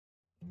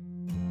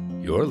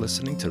You're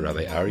listening to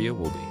Rabbi Aryeh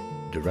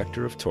Wolbe,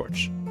 Director of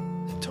Torch,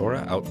 the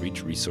Torah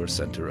Outreach Resource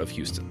Center of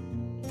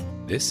Houston.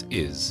 This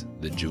is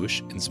the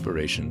Jewish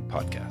Inspiration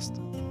Podcast.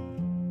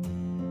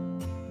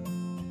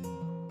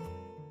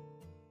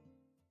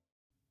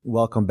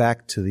 Welcome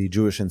back to the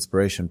Jewish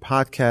Inspiration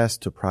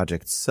Podcast, to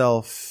Project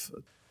Self.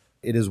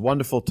 It is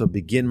wonderful to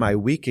begin my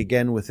week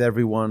again with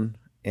everyone.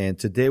 And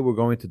today we're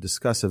going to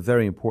discuss a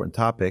very important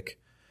topic.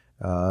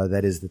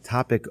 That is the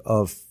topic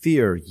of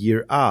fear,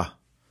 yirah,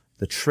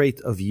 the trait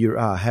of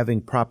yirah,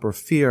 having proper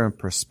fear and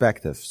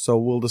perspective. So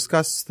we'll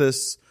discuss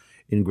this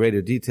in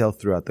greater detail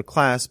throughout the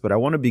class, but I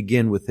want to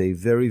begin with a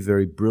very,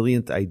 very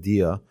brilliant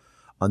idea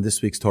on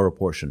this week's Torah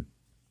portion.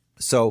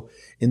 So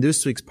in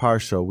this week's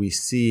Parsha, we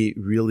see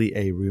really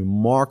a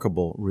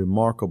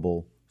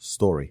remarkable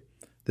story.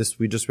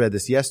 We just read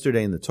this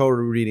yesterday in the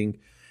Torah reading,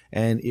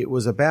 and it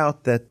was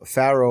about that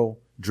Pharaoh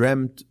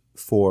dreamt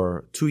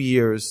for 2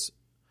 years,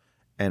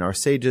 and our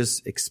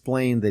sages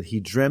explained that he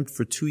dreamt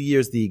for 2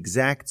 years the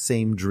exact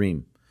same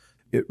dream.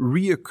 It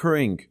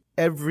reoccurring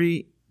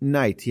every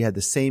night, he had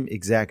the same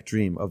exact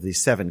dream of the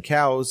 7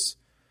 cows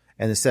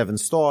and the 7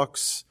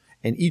 stalks,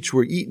 and each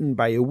were eaten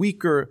by a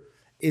weaker.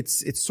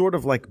 It's sort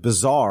of like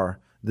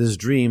bizarre, this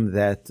dream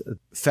that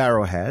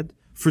Pharaoh had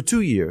for 2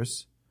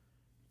 years.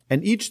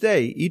 And each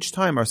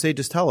time our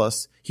sages tell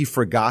us, he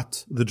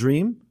forgot the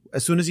dream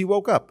as soon as he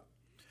woke up.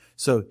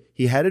 So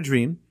he had a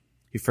dream,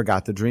 he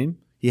forgot the dream,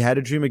 he had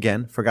a dream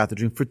again, forgot the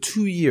dream for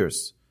 2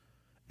 years.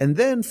 And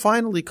then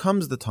finally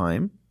comes the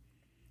time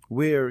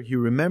where he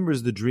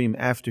remembers the dream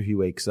after he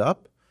wakes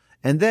up,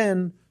 and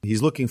then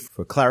he's looking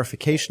for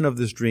clarification of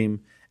this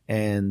dream,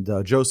 and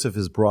Joseph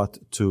is brought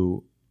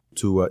to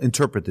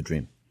interpret the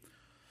dream.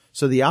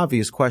 So the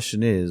obvious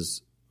question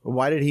is,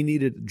 why did he need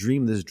to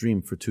dream this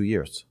dream for 2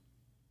 years?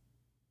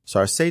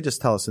 So our sages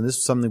tell us, and this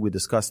is something we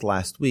discussed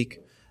last week,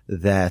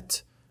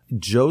 that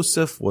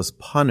Joseph was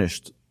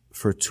punished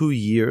for 2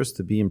 years,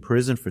 to be in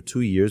prison for 2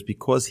 years,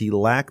 because he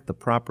lacked the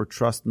proper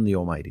trust in the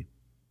Almighty.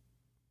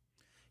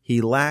 He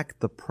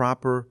lacked the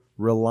proper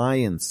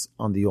reliance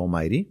on the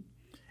Almighty,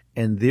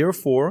 and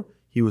therefore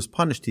he was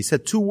punished. He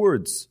said 2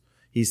 words.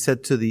 He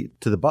said to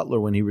the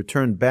butler when he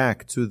returned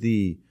back to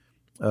the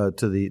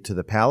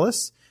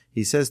palace,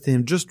 he says to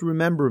him, "Just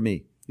remember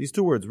me." These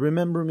 2 words,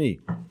 remember me.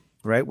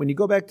 Right? When you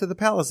go back to the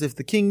palace, if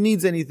the king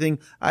needs anything,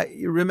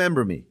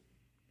 remember me.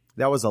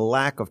 That was a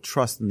lack of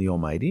trust in the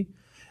Almighty,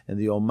 and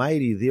the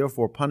Almighty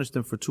therefore punished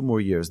him for 2 more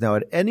years. Now,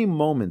 at any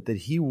moment that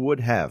he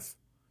would have,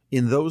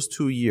 in those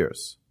 2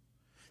 years,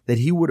 that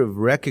he would have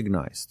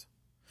recognized,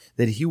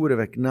 that he would have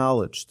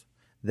acknowledged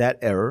that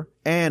error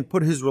and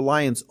put his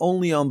reliance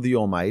only on the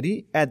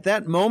Almighty, at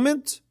that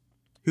moment,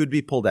 he would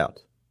be pulled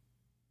out.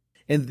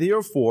 And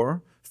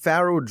therefore,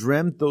 Pharaoh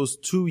dreamt those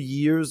 2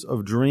 years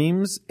of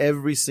dreams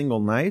every single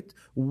night,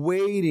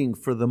 waiting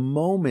for the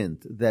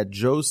moment that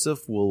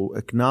Joseph will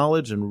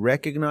acknowledge and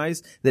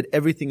recognize that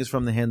everything is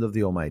from the hand of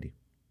the Almighty.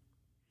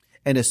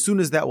 And as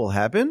soon as that will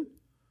happen,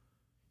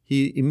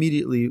 he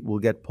immediately will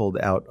get pulled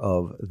out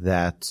of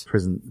that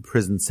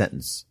prison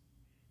sentence.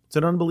 It's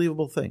an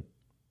unbelievable thing.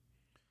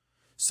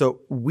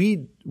 So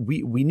we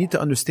need to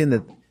understand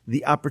that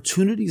the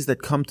opportunities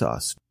that come to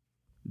us,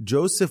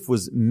 Joseph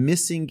was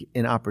missing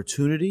an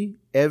opportunity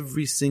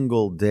every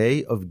single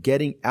day of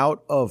getting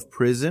out of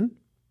prison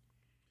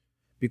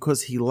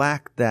because he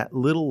lacked that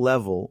little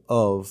level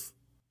of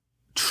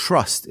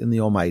trust in the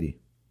Almighty.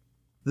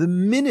 The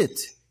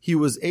minute he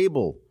was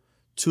able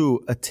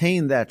to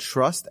attain that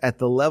trust at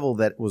the level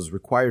that was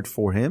required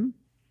for him,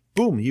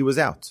 boom, he was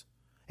out.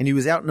 And he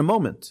was out in a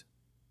moment.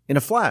 In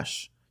a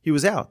flash, he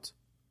was out.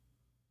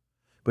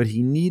 But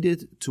he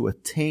needed to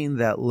attain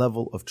that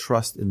level of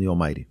trust in the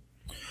Almighty.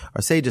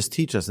 Our sages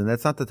teach us, and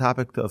that's not the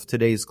topic of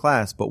today's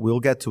class, but we'll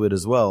get to it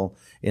as well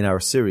in our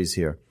series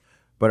here.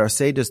 But our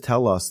sages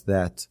tell us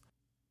that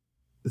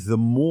the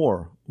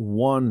more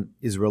one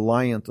is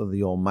reliant on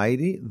the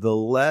Almighty, the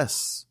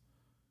less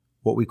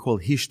what we call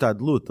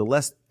hishtadlut, the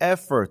less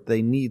effort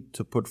they need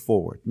to put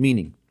forward.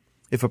 Meaning,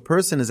 if a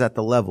person is at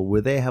the level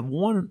where they have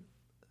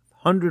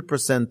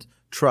 100%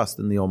 trust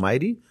in the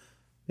Almighty,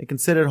 they can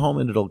sit at home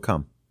and it'll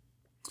come.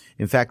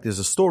 In fact, there's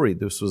a story.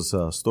 This was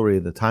a story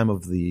at the time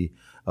of the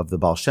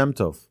Baal Shem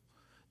Tov.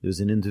 There was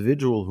an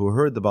individual who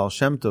heard the Baal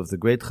Shem Tov, the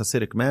great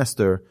Hasidic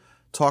master,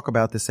 talk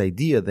about this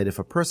idea that if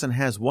a person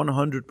has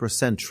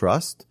 100%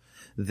 trust,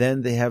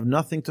 then they have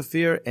nothing to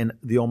fear, and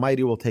the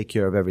Almighty will take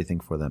care of everything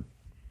for them.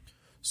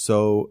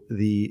 So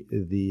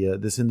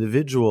this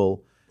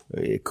individual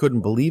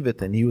couldn't believe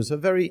it, and he was a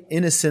very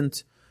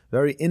innocent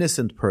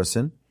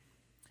person,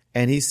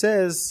 and he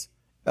says,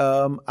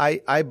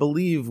 I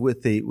believe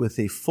with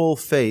a full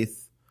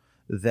faith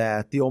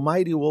that the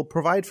Almighty will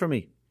provide for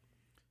me.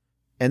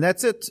 And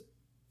that's it.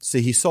 So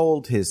he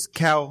sold his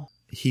cow,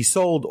 he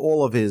sold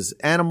all of his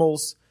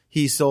animals,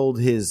 he sold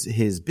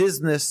his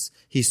business,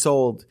 he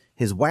sold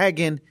his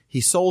wagon, he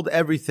sold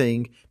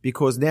everything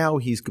because now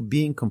he's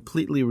being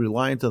completely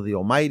reliant on the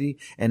Almighty.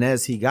 And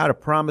as he got a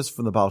promise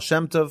from the Baal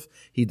Shem Tov,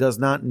 he does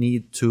not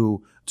need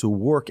to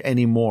work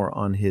anymore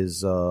on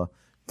his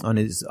on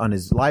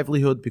his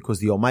livelihood because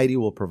the Almighty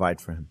will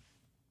provide for him.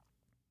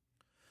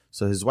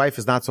 So his wife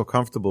is not so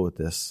comfortable with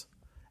this.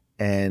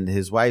 And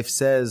his wife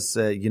says,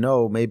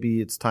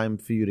 maybe it's time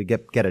for you to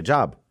get a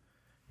job.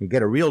 You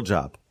get a real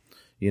job.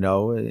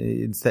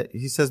 Instead,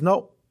 he says,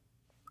 no.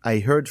 I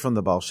heard from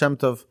the Baal Shem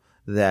Tov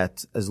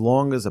that as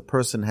long as a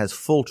person has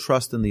full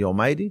trust in the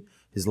Almighty,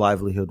 his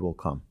livelihood will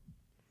come.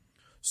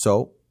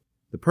 So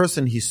the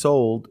person he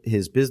sold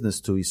his business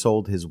to, he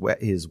sold his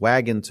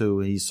wagon to,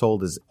 he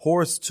sold his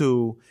horse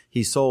to,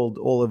 he sold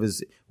all of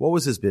his, what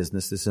was his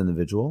business, this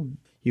individual?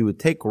 He would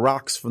take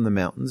rocks from the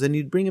mountains and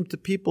he'd bring them to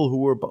people who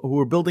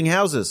were building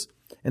houses,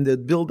 and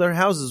they'd build their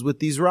houses with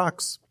these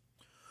rocks.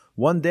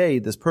 One day,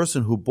 this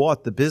person who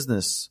bought the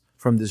business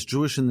from this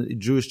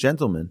Jewish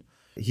gentleman,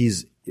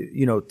 he's,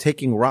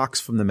 taking rocks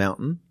from the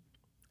mountain,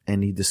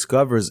 and he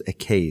discovers a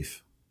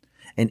cave.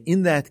 And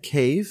in that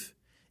cave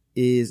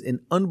is an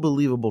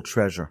unbelievable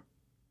treasure.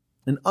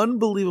 An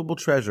unbelievable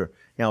treasure.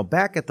 Now,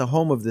 back at the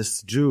home of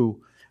this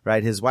Jew,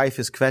 right, his wife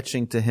is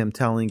kvetching to him,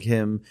 telling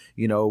him,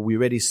 we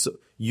already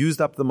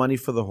used up the money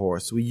for the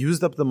horse. We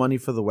used up the money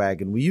for the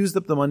wagon. We used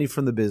up the money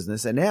from the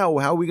business. And now,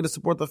 how are we going to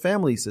support the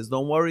family? He says,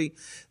 don't worry.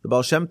 The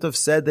Baal Shem Tov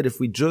said that if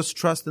we just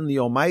trust in the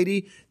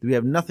Almighty, we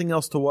have nothing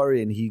else to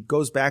worry. And he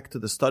goes back to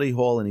the study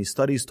hall and he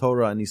studies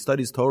Torah, and he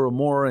studies Torah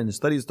more, and he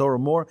studies Torah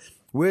more.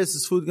 Where is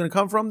this food going to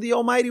come from? The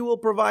Almighty will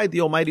provide.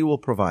 The Almighty will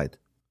provide.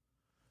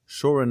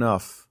 Sure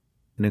enough,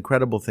 an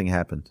incredible thing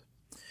happened.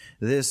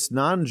 This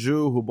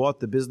non-Jew who bought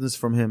the business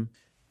from him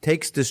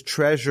takes this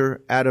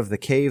treasure out of the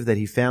cave that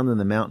he found in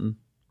the mountain,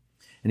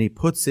 and he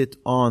puts it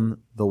on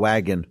the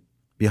wagon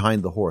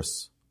behind the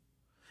horse.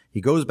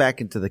 He goes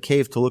back into the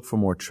cave to look for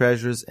more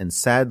treasures, and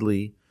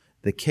sadly,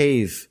 the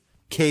cave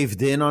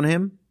caved in on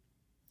him,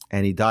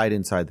 and he died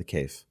inside the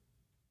cave.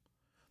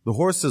 The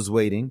horse is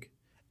waiting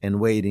and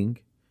waiting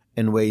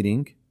and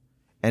waiting,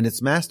 and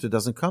its master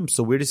doesn't come.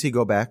 So where does he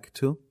go back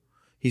to?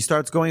 He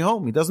starts going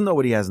home. He doesn't know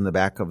what he has in the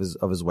back of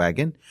his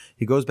wagon.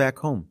 He goes back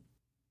home.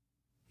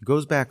 He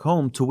goes back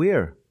home to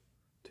where?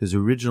 To his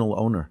original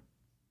owner,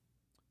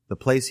 the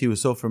place he was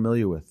so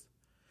familiar with.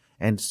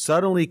 And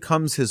suddenly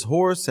comes his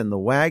horse and the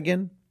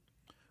wagon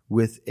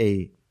with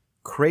a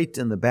crate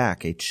in the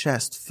back, a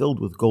chest filled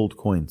with gold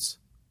coins.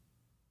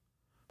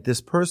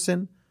 This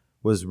person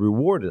was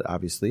rewarded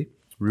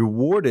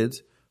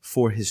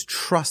for his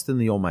trust in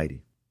the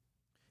Almighty,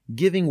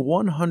 giving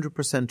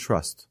 100%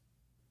 trust.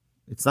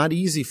 It's not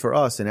easy for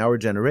us in our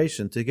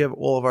generation to give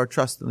all of our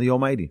trust in the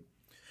Almighty,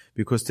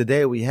 because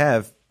today we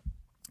have,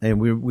 and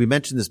we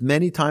mentioned this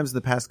many times in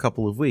the past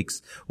couple of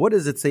weeks, what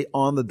does it say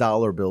on the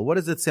dollar bill? What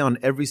does it say on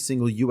every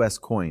single U.S.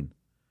 coin?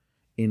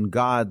 In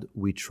God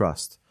we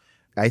trust.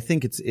 I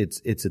think it's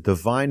a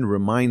divine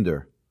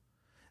reminder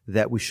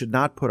that we should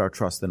not put our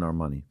trust in our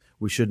money.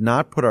 We should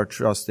not put our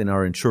trust in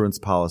our insurance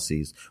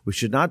policies. We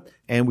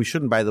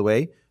shouldn't, by the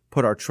way,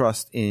 put our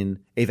trust in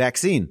a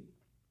vaccine.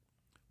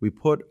 We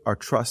put our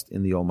trust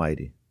in the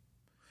Almighty.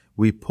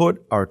 We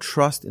put our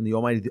trust in the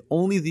Almighty.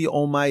 Only the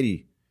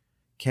Almighty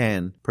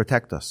can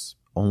protect us.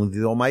 Only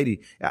the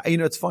Almighty.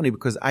 It's funny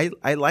because I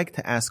like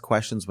to ask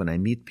questions when I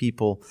meet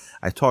people.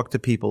 I talk to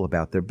people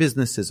about their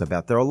businesses,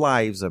 about their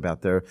lives,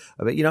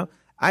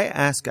 I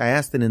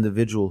asked an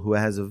individual who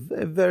has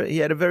he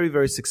had a very,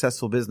 very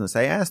successful business.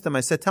 I asked him,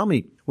 I said, tell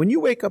me, when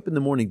you wake up in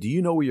the morning, do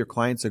you know where your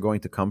clients are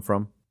going to come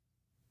from?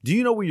 Do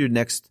you know where your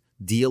next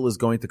deal is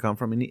going to come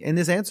from? And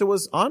his answer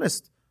was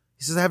honest.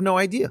 He says, I have no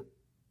idea.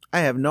 I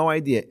have no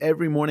idea.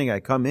 Every morning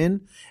I come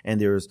in and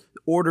there's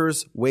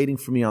orders waiting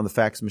for me on the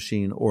fax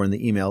machine or in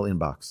the email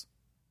inbox.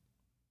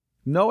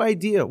 No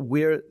idea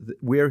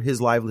where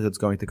his livelihood's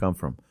going to come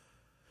from.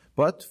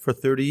 But for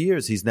 30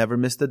 years, he's never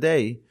missed a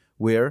day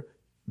where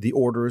the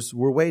orders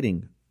were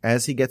waiting.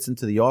 As he gets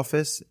into the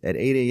office at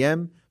 8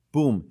 a.m.,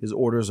 boom, his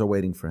orders are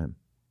waiting for him.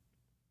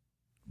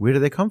 Where do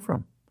they come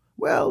from?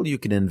 Well, you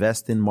can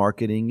invest in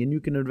marketing and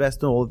you can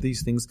invest in all of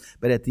these things.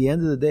 But at the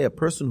end of the day, a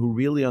person who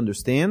really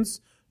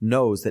understands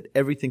knows that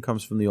everything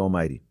comes from the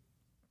Almighty.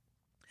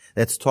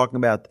 That's talking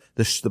about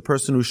the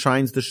person who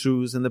shines the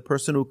shoes and the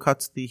person who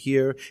cuts the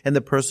hair and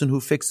the person who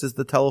fixes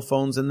the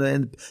telephones and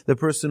the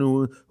person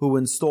who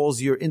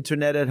installs your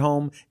internet at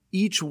home.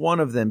 Each one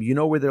of them, you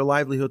know where their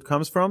livelihood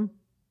comes from?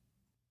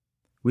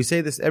 We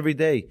say this every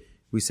day.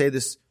 We say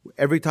this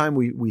every time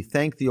we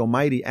thank the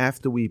Almighty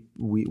after we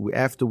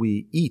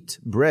eat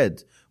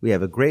bread. We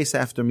have a grace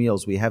after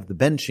meals. We have the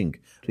benching.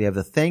 We have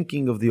the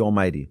thanking of the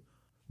Almighty.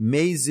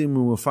 Meizim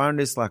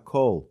u'mefarnes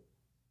lakol.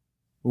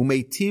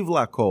 Umeitiv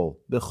lakol.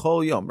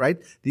 B'chol yom. Right?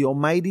 The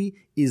Almighty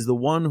is the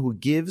one who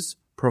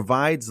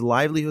provides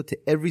livelihood to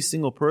every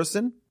single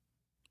person.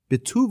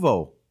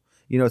 Betuvo.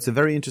 It's a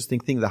very interesting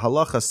thing. The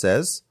halacha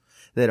says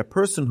that a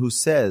person who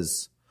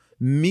says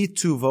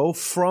mituvo,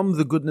 from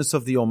the goodness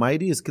of the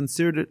Almighty, is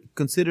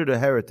considered a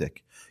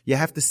heretic. You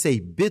have to say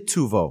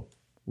bituvo.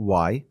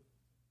 Why?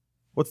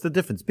 What's the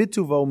difference?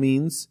 Bituvo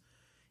means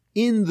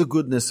in the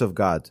goodness of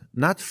God,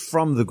 not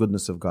from the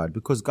goodness of God,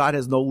 because God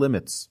has no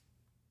limits.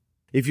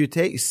 If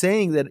you're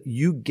saying that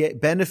you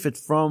get benefit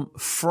from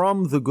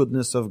the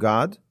goodness of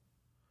God,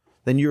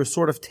 then you're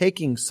sort of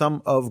taking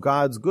some of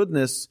God's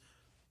goodness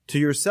to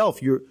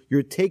yourself.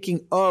 You're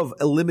taking of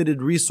a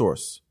limited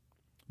resource.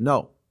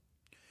 No.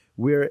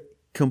 We're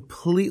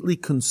completely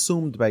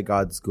consumed by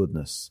God's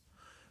goodness.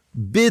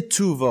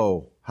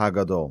 Bituvo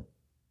hagadol.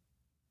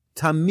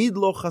 Tamid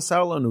lo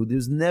chasar lanu.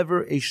 There's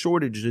never a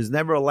shortage. There's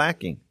never a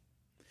lacking.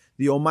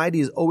 The Almighty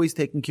is always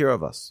taking care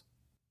of us.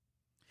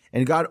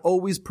 And God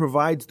always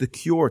provides the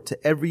cure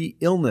to every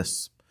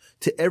illness,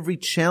 to every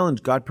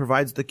challenge. God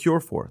provides the cure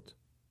for it.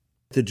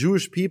 The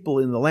Jewish people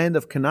in the land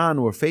of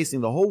Canaan were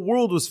facing, the whole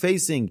world was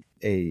facing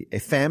a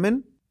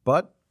famine,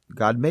 but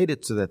God made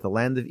it so that the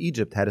land of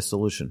Egypt had a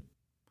solution.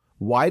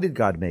 Why did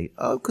God make it?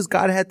 Oh, because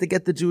God had to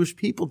get the Jewish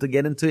people to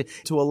get into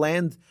a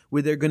land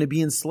where they're going to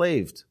be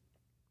enslaved,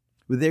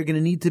 where they're going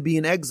to need to be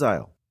in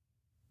exile.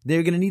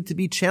 They're going to need to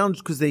be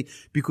challenged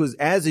because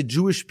as a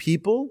Jewish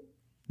people,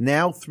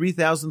 now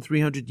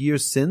 3,300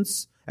 years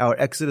since our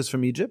exodus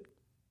from Egypt,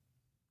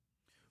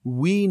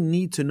 we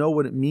need to know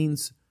what it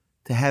means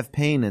to have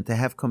pain and to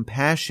have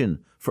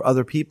compassion for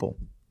other people.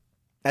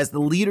 As the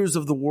leaders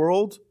of the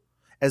world,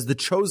 as the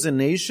chosen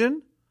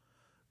nation,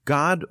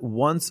 God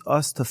wants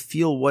us to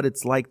feel what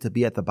it's like to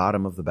be at the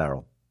bottom of the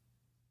barrel.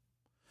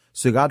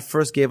 So God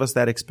first gave us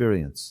that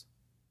experience.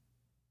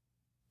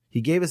 He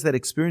gave us that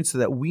experience so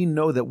that we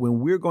know that when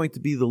we're going to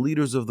be the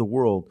leaders of the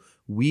world,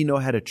 we know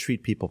how to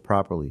treat people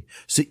properly.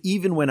 So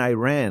even when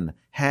Iran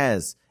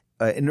has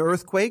an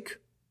earthquake,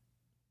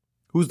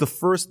 who's the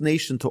first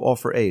nation to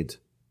offer aid?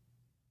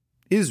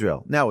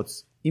 Israel. Now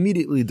it's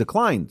immediately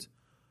declined.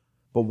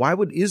 But why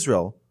would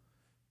Israel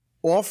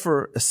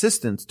offer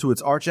assistance to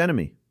its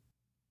archenemy?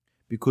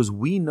 Because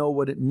we know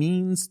what it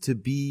means to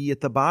be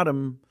at the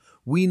bottom.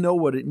 We know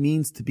what it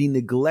means to be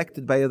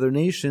neglected by other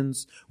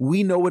nations.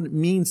 We know what it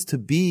means to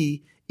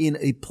be in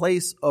a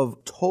place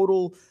of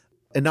total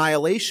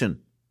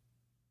annihilation.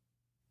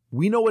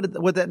 We know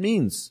what that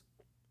means.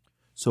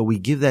 So we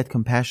give that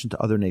compassion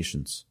to other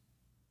nations.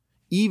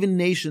 Even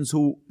nations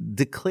who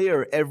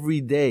declare every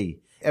day,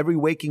 every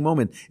waking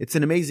moment. It's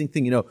an amazing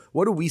thing.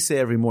 What do we say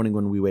every morning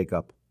when we wake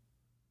up?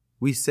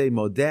 We say,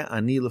 Modeh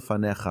ani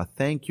lefanecha.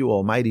 Thank you,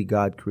 Almighty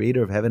God,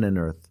 creator of heaven and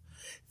earth.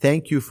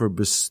 Thank you for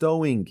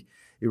bestowing,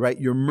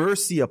 your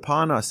mercy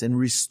upon us and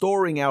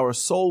restoring our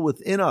soul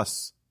within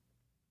us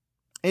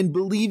and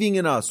believing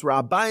in us.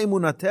 Rabbi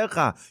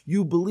emunatecha.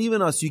 You believe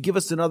in us. You give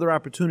us another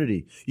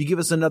opportunity. You give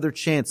us another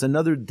chance,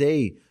 another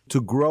day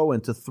to grow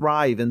and to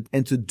thrive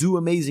and to do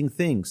amazing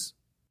things.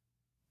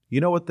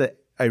 You know what the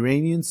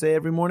Iranians say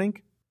every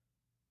morning?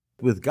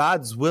 With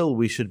God's will,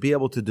 we should be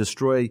able to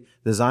destroy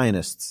the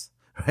Zionists.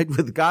 Right?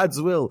 With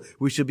God's will,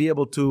 we should be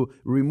able to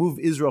remove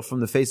Israel from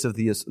the face of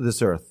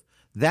this earth.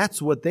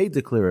 That's what they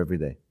declare every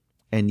day.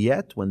 And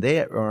yet, when they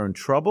are in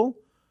trouble,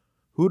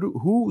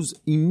 who's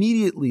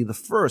immediately the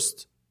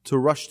first to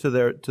rush to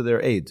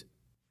their aid?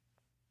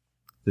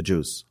 The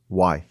Jews.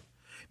 Why?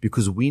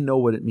 Because we know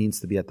what it means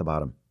to be at the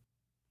bottom.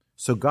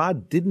 So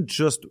God didn't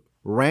just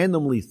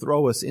randomly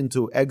throw us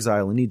into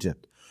exile in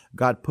Egypt.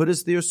 God put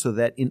us there so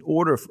that in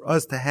order for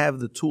us to have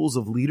the tools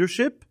of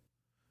leadership,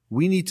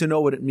 we need to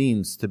know what it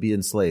means to be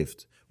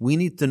enslaved. We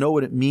need to know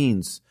what it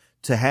means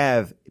to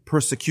have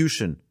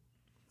persecution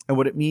and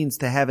what it means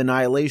to have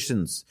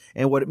annihilations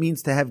and what it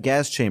means to have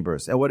gas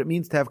chambers and what it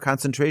means to have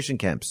concentration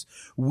camps.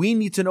 We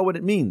need to know what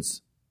it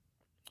means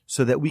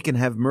so that we can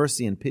have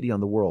mercy and pity on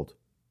the world.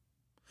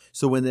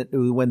 So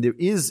when there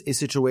is a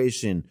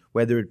situation,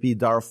 whether it be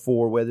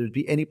Darfur, whether it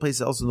be any place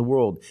else in the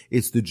world,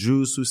 it's the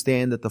Jews who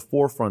stand at the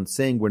forefront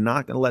saying, we're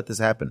not going to let this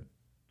happen.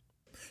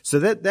 So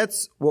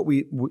that's what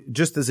we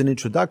just as an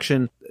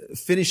introduction,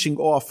 finishing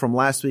off from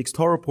last week's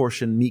Torah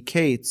portion,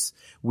 Miketz,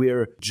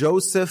 where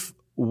Joseph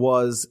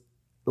was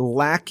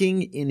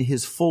lacking in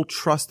his full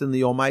trust in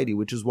the Almighty,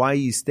 which is why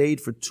he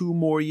stayed for 2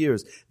 more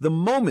years. The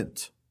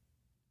moment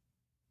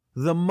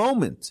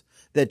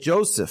that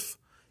Joseph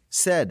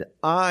said,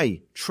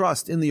 I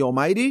trust in the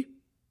Almighty,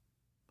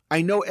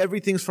 I know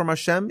everything's from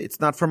Hashem. It's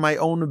not from my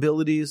own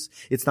abilities.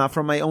 It's not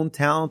from my own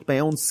talent, my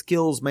own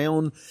skills, my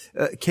own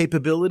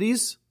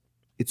capabilities.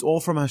 It's all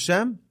from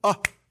Hashem.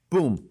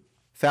 Boom.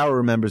 Pharaoh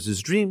remembers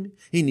his dream.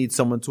 He needs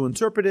someone to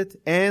interpret it.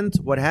 And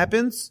what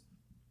happens?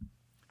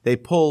 They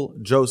pull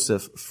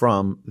Joseph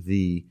from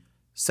the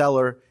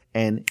cellar,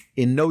 and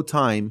in no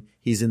time,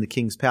 he's in the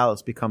king's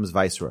palace, becomes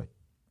viceroy.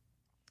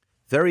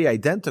 Very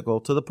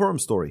identical to the Purim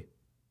story.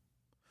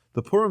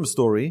 The Purim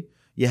story,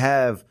 you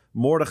have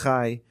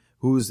Mordechai,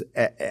 who's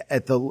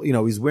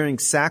he's wearing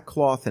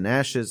sackcloth and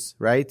ashes,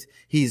 right?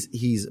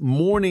 He's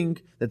mourning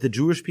that the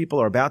Jewish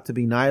people are about to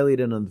be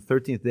annihilated on the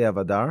 13th day of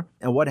Adar.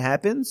 And what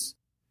happens?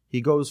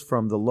 He goes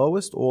from the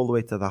lowest all the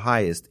way to the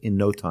highest in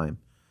no time.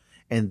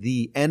 And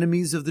the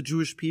enemies of the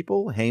Jewish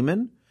people,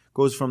 Haman,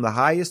 goes from the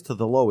highest to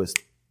the lowest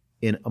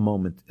in a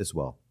moment as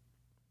well.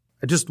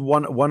 Just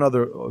one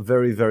other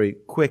very, very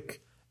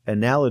quick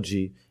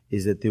analogy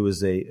is that there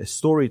was a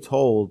story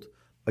told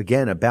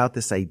again about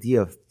this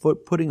idea of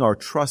putting our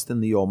trust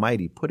in the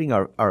Almighty, putting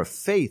our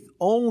faith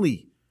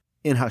only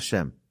in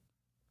Hashem.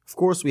 Of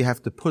course, we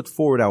have to put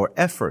forward our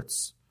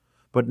efforts,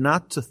 but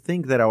not to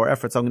think that our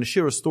efforts. I'm going to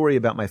share a story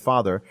about my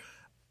father.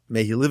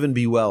 May he live and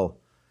be well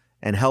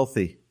and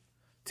healthy,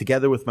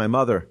 together with my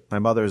mother. My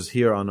mother is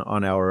here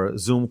on our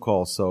Zoom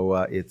call, so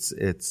it's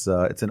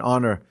an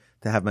honor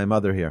to have my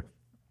mother here.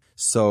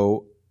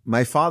 So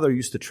my father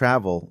used to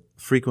travel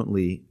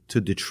frequently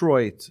to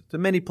Detroit, to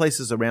many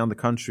places around the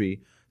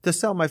country to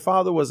sell. My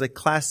father was a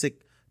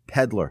classic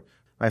peddler.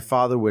 My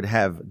father would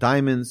have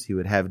diamonds, he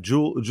would have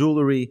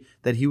jewelry,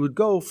 that he would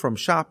go from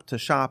shop to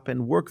shop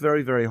and work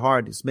very, very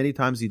hard. Many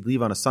times he'd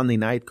leave on a Sunday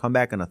night, come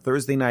back on a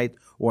Thursday night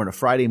or on a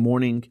Friday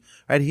morning.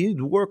 Right?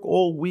 He'd work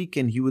all week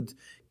and he would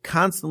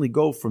constantly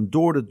go from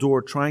door to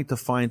door trying to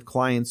find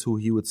clients who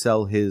he would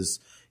sell his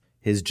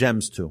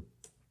gems to.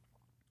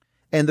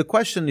 And the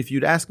question, if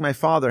you'd ask my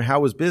father,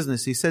 how was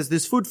business? He says,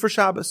 there's food for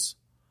Shabbos.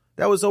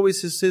 That was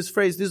always his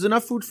phrase. There's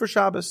enough food for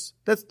Shabbos.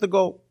 That's the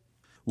goal.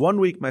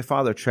 One week my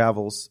father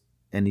travels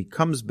and he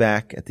comes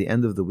back at the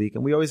end of the week,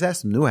 and we always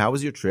ask him, "No, how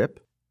was your trip?"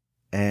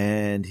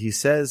 And he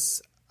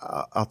says,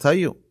 I'll tell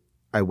you,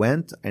 I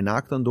went, I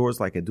knocked on doors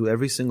like I do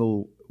every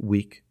single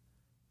week,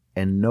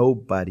 and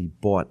nobody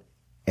bought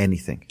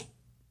anything.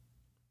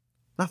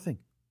 Nothing.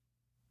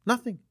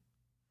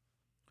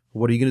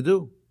 What are you going to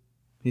do?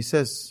 He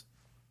says,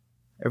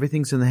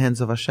 everything's in the hands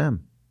of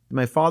Hashem.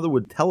 My father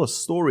would tell us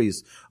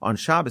stories on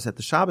Shabbos, at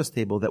the Shabbos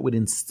table, that would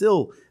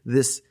instill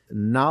this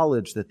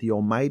knowledge that the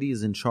Almighty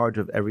is in charge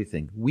of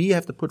everything. We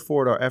have to put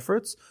forward our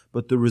efforts,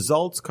 but the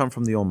results come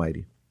from the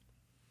Almighty.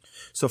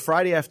 So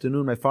Friday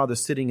afternoon, my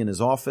father's sitting in his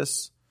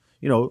office,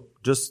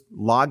 just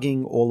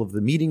logging all of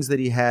the meetings that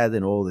he had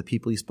and all the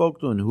people he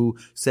spoke to and who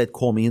said,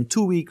 call me in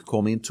 2 weeks,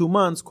 call me in 2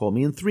 months, call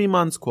me in 3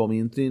 months, call me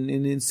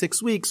in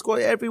 6 weeks, call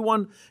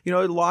everyone,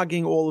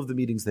 logging all of the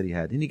meetings that he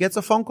had. And he gets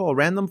a phone call, a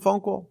random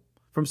phone call,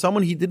 from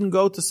someone he didn't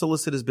go to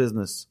solicit his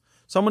business.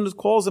 Someone who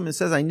calls him and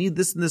says, I need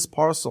this and this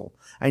parcel.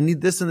 I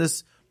need this and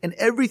this. And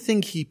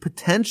everything he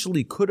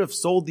potentially could have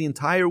sold the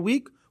entire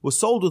week was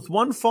sold with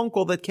one phone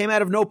call that came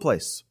out of no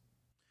place.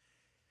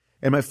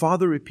 And my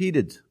father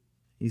repeated,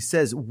 he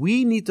says,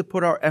 we need to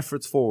put our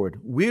efforts forward.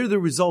 Where the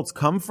results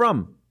come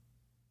from,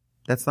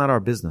 that's not our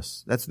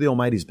business. That's the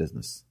Almighty's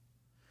business.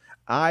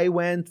 I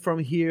went from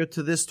here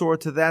to this store,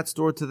 to that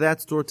store, to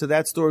that store, to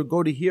that store,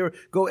 go to here,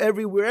 go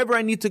wherever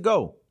I need to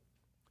go.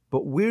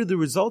 But where the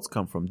results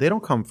come from, they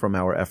don't come from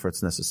our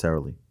efforts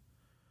necessarily.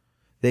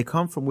 They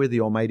come from where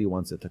the Almighty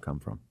wants it to come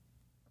from.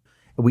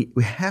 We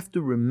have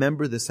to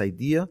remember this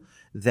idea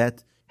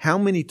that how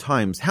many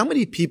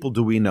people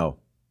do we know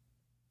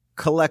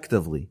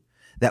collectively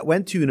that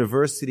went to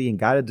university and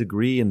got a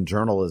degree in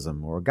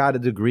journalism or got a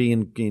degree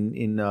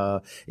in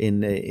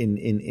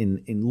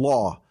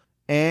law,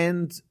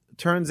 and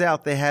turns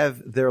out they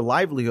have their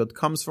livelihood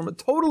comes from a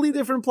totally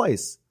different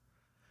place.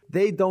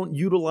 They don't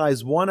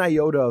utilize one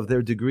iota of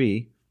their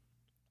degree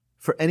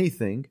for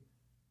anything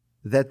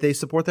that they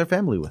support their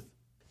family with.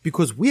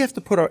 Because we have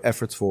to put our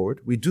efforts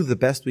forward. We do the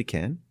best we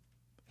can.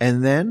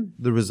 And then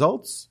the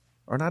results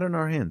are not in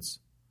our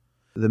hands.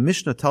 The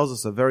Mishnah tells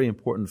us a very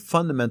important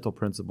fundamental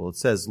principle. It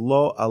says,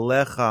 Lo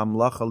alecha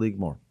amlacha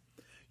ligmor.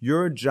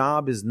 Your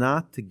job is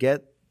not to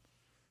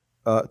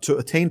to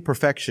attain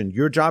perfection.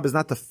 Your job is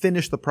not to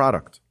finish the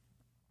product.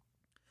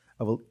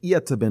 But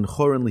you're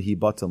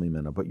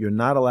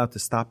not allowed to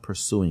stop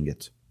pursuing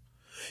it.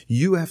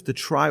 You have to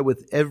try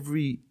with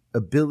every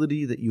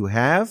ability that you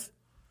have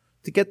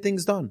to get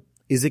things done.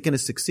 Is it going to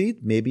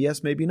succeed? Maybe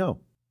yes, maybe no.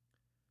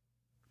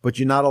 But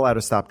you're not allowed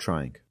to stop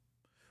trying.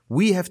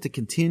 We have to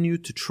continue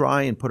to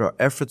try and put our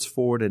efforts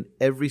forward in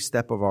every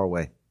step of our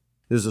way.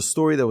 There's a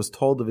story that was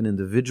told of an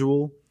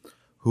individual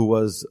who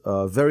was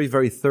very,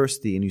 very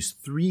thirsty. And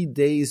 3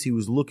 days he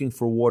was looking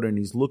for water, and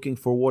he's looking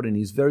for water, and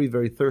he's very,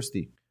 very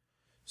thirsty.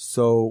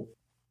 So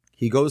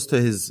he goes to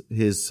his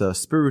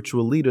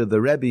spiritual leader, the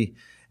Rebbe,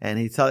 and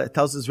he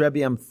tells his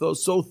Rebbe, I'm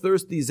so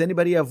thirsty. Does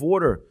anybody have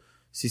water?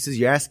 So he says,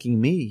 you're asking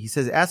me? He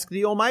says, ask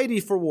the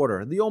Almighty for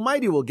water. The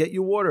Almighty will get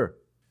you water.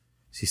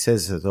 So he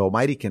says, the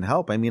Almighty can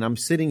help. I mean, I'm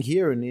sitting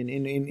here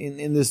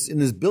in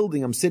this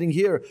building. I'm sitting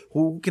here.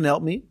 Who can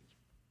help me?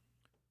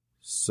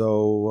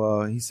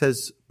 So he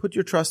says, put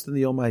your trust in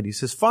the Almighty. He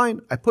says,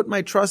 fine, I put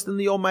my trust in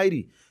the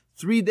Almighty.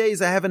 3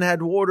 days I haven't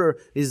had water.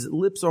 His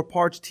lips are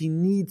parched. He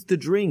needs to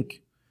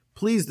drink.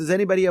 Please, does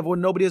anybody have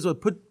water? Nobody has water.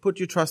 Put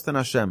your trust in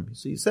Hashem.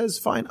 So he says,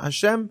 fine,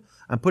 Hashem,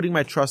 I'm putting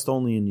my trust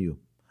only in you.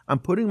 I'm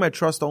putting my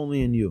trust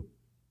only in you.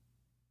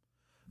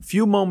 A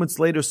few moments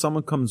later,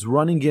 someone comes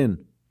running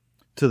in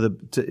to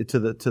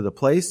the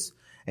place,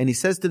 and he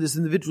says to this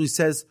individual, he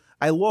says,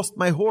 I lost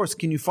my horse.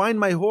 Can you find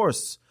my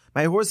horse?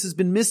 My horse has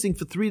been missing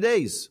for 3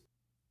 days.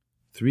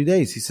 3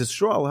 days. He says,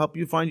 sure, I'll help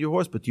you find your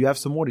horse, but do you have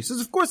some water? He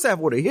says, of course I have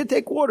water. Here,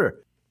 take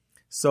water.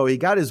 So he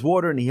got his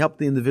water and he helped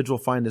the individual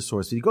find his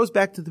horse. He goes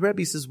back to the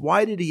Rebbe. He says,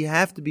 why did he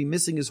have to be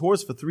missing his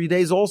horse for 3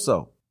 days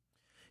also?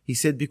 He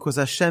said, because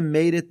Hashem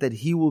made it that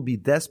he will be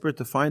desperate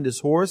to find his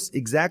horse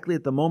exactly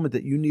at the moment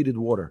that you needed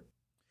water.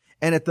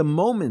 And at the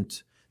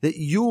moment that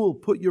you will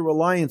put your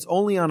reliance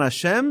only on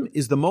Hashem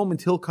is the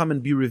moment he'll come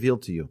and be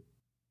revealed to you.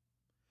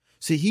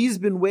 So he's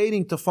been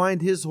waiting to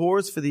find his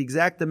horse for the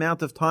exact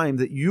amount of time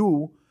that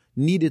you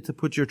needed to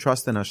put your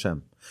trust in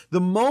Hashem. The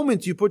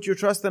moment you put your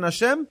trust in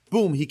Hashem,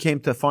 boom, He came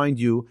to find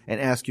you and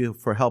ask you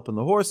for help on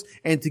the horse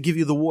and to give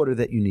you the water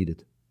that you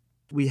needed.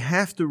 We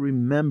have to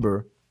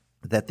remember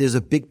that there's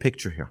a big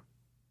picture here.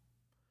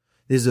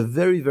 There's a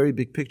very, very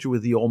big picture where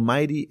the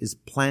Almighty is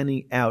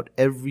planning out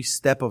every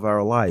step of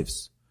our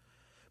lives.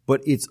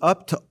 But it's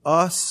up to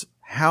us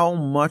how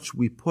much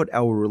we put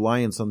our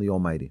reliance on the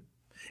Almighty.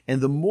 And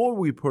the more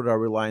we put our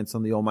reliance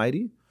on the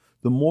Almighty,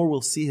 the more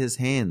we'll see His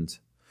hand.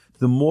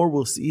 The more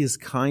we'll see His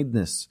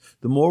kindness.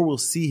 The more we'll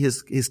see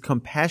His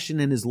compassion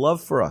and His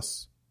love for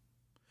us.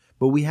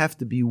 But we have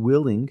to be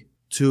willing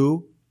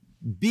to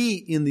be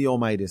in the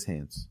Almighty's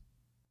hands.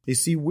 You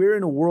see, we're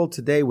in a world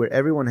today where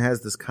everyone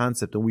has this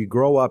concept, and we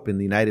grow up in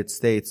the United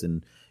States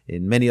and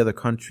in many other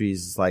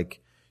countries, it's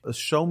like a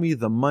show me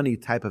the money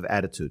type of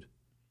attitude.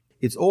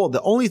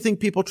 The only thing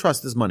people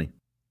trust is money.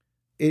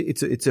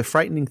 It's a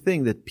frightening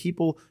thing that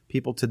people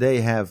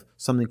today have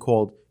something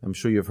called, I'm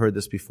sure you've heard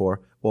this before,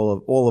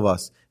 all of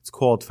us, it's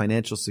called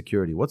financial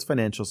security. What's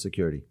financial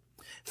security?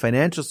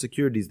 Financial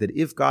security is that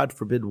if, God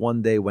forbid,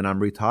 one day when I'm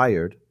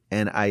retired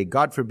and I,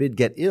 God forbid,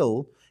 get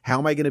ill, how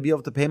am I going to be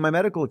able to pay my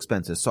medical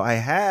expenses? So I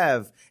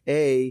have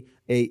I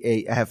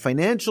have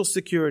financial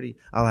security.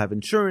 I'll have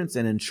insurance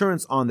and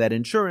insurance on that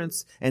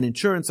insurance and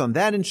insurance on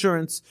that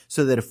insurance,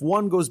 so that if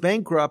one goes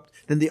bankrupt,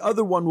 then the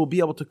other one will be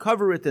able to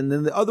cover it, and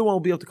then the other one will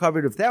be able to cover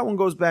it if that one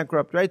goes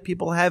bankrupt, right?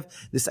 People have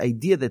this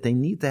idea that they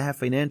need to have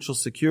financial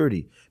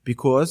security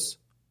because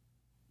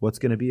what's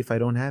going to be if I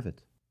don't have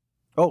it?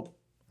 Oh,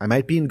 I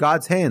might be in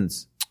God's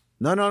hands.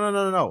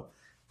 No.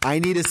 I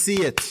need to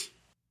see it.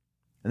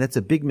 And that's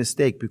a big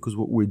mistake, because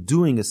what we're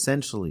doing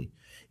essentially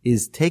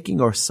is taking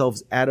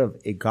ourselves out of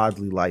a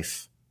godly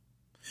life.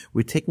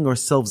 We're taking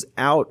ourselves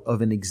out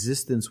of an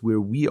existence where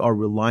we are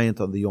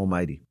reliant on the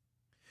Almighty.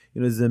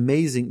 You know, there's an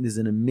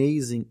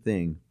amazing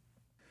thing.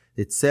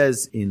 It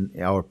says in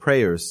our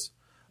prayers,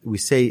 we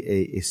say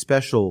a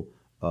special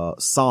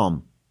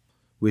psalm,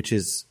 which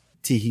is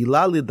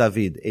Tehillah li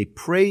David, a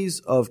praise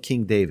of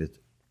King David.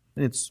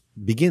 And it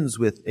begins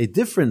with a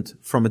different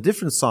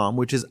psalm,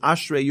 which is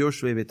Ashrei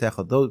Yoshvei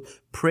Betecha.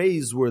 Those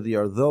praiseworthy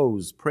are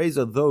those. Praise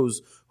are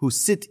those who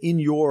sit in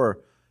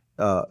your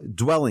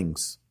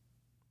dwellings.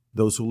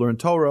 Those who learn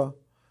Torah,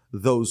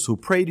 those who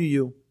pray to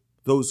you,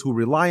 those who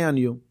rely on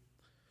you.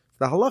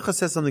 The halacha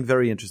says something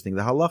very interesting.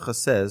 The halacha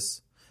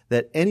says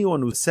that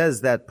anyone who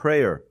says that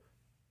prayer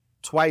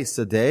twice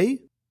a day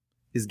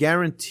is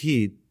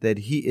guaranteed that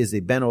he is a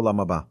ben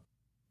olam haba.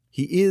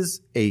 He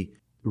is a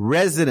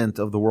resident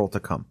of the world to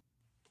come.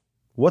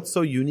 What's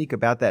so unique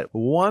about that?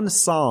 One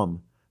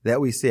psalm that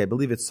we say, I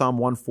believe it's Psalm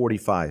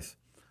 145.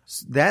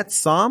 That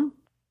psalm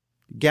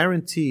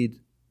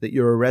guaranteed that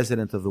you're a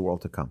resident of the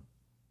world to come.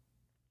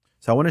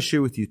 So I want to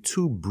share with you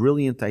two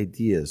brilliant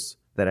ideas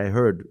that I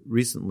heard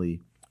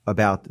recently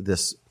about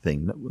this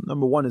thing.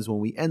 Number one is when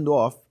we end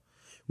off,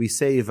 we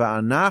say,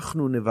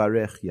 Va'anachnu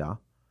nevarechya,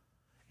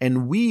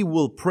 and we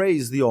will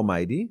praise the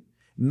Almighty,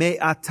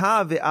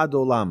 me'ata ve'ad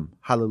olam,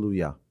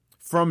 hallelujah.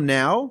 From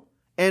now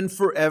and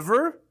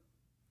forever,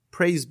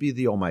 praise be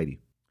the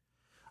Almighty.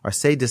 Our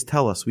sages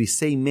tell us, we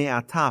say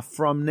me'ata,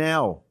 from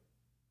now.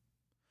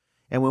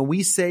 And when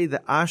we say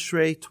the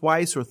Ashrei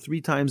twice or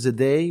three times a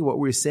day, what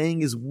we're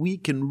saying is we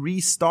can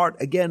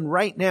restart again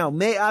right now.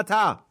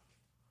 Me'ata.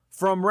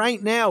 From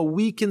right now,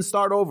 we can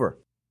start over.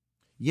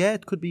 Yeah,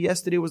 it could be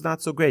yesterday was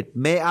not so great.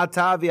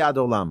 Me'ata v'ad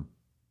olam.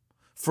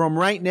 From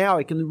right now,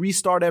 I can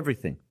restart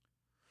everything.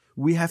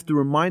 We have to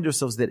remind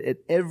ourselves that at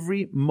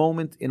every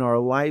moment in our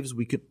lives,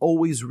 we can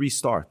always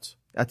restart.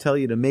 I'll tell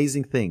you an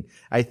amazing thing.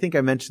 I think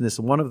I mentioned this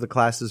in one of the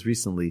classes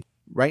recently.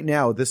 Right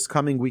now, this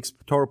coming week's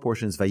Torah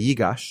portion is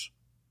Vayigash.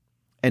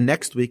 And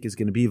next week is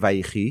going to be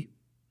Vayichi.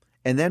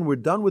 And then we're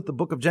done with the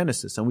book of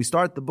Genesis. And we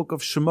start the book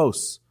of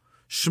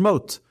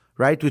Shemot,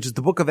 right? Which is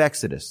the book of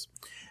Exodus.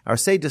 Our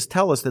sages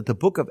tell us that the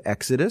book of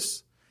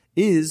Exodus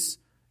is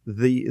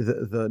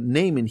the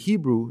name in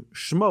Hebrew,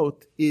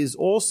 Shemot, is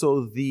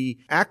also the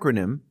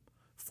acronym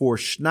for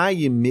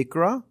Shnayim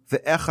Mikra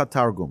ve'Echad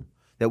Targum.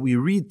 That we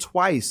read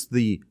twice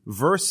the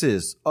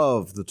verses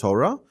of the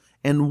Torah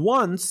and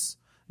once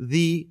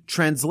the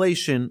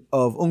translation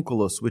of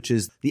Onkelos, which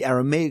is the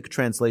Aramaic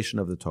translation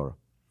of the Torah.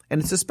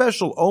 And it's a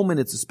special omen,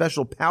 it's a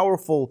special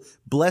powerful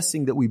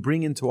blessing that we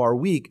bring into our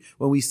week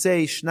when we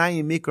say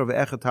Shnayim Mikra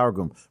ve'Echad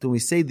Targum. When we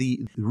say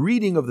the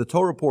reading of the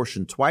Torah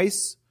portion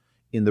twice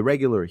in the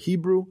regular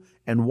Hebrew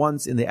and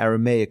once in the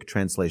Aramaic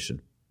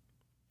translation.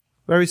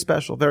 Very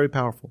special, very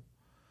powerful.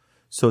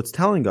 So it's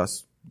telling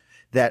us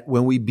that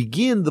when we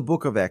begin the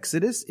book of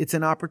Exodus, it's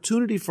an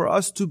opportunity for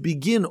us to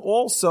begin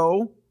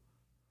also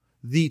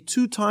the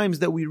two times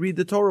that we read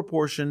the Torah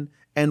portion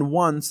and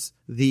once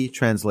the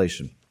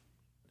translation.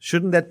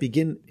 Shouldn't that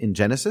begin in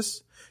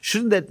Genesis?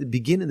 Shouldn't that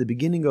begin in the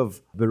beginning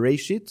of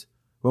Bereshit,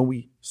 when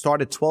we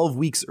started 12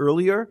 weeks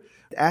earlier?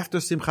 After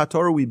Simchat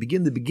Torah, we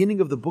begin the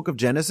beginning of the book of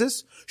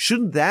Genesis.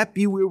 Shouldn't that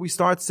be where we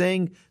start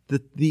saying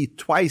the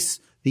twice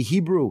the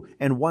Hebrew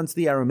and once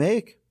the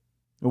Aramaic?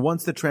 And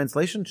once the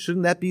translation,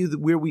 shouldn't that be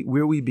where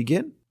we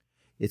begin?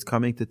 it's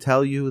coming to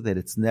tell you that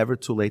it's never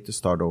too late to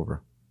start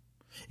over.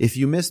 If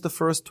you missed the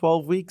first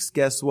 12 weeks,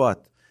 guess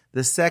what?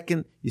 The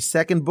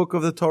second book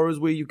of the Torah is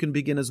where you can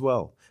begin as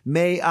well.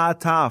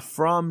 Me'ata,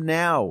 from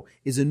now,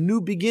 is a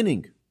new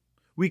beginning.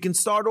 We can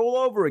start all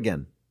over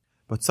again.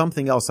 But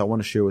something else I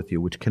want to share with you,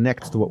 which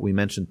connects to what we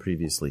mentioned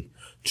previously.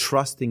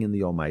 Trusting in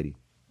the Almighty.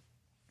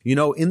 You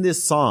know, in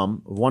this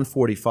Psalm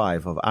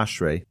 145 of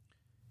Ashrei,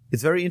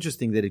 it's very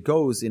interesting that it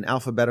goes in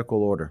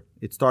alphabetical order.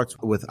 It starts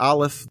with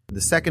Aleph, the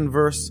second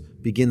verse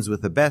begins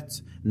with a Bet,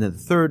 and then the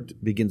third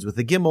begins with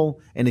a Gimel,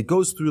 and it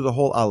goes through the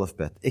whole Aleph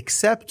Bet,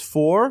 except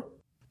for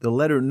the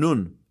letter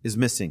Nun is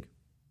missing.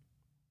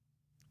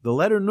 The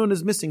letter Nun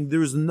is missing.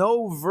 There's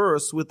no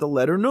verse with the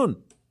letter Nun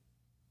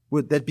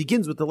that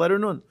begins with the letter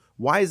Nun.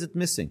 Why is it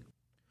missing?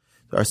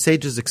 Our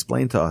sages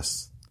explain to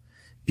us,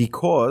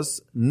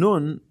 because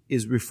Nun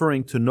is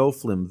referring to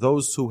Noflim,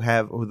 those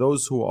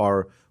who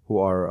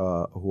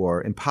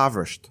are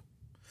impoverished,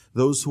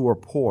 those who are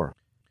poor,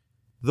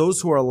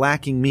 those who are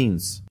lacking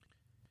means.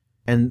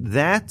 And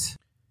that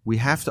we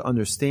have to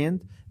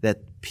understand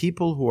that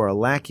people who are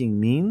lacking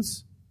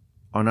means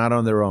are not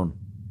on their own.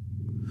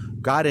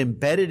 God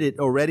embedded it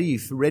already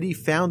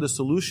found a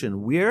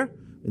solution. Where?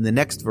 In the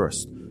next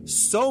verse.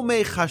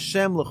 Somech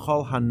Hashem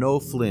l'chol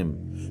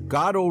hanoflim.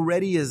 God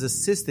already has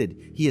assisted.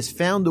 He has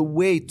found a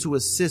way to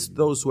assist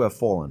those who have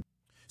fallen.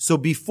 So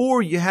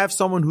before you have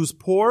someone who's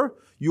poor,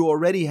 you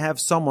already have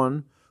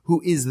someone who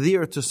is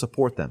there to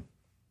support them.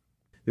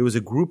 There was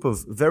a group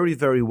of very,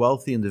 very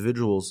wealthy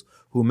individuals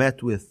who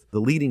met with the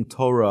leading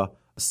Torah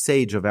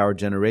sage of our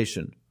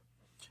generation.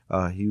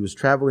 He was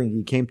traveling,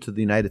 he came to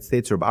the United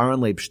States, Reb Aaron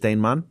Leib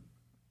Steinman.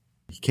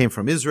 He came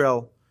from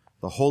Israel,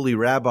 the holy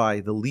rabbi,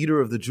 the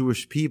leader of the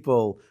Jewish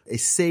people, a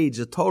sage,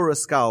 a Torah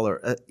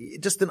scholar,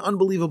 just an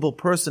unbelievable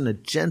person, a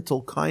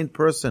gentle, kind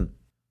person,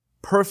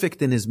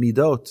 perfect in his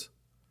midot,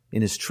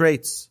 in his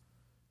traits.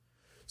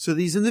 So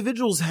these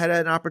individuals had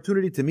an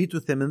opportunity to meet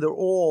with him, and they're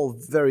all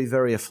very,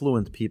 very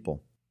affluent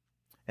people.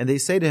 And they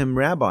say to him,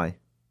 Rabbi,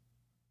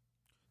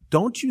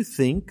 don't you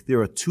think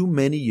there are too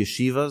many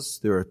yeshivas?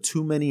 There are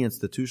too many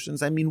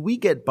institutions? I mean, we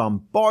get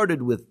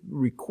bombarded with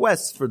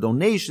requests for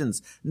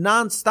donations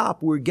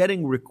nonstop. We're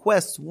getting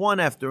requests one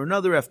after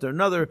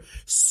another.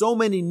 So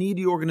many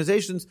needy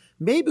organizations.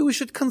 Maybe we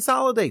should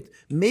consolidate.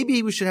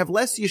 Maybe we should have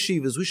less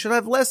yeshivas. We should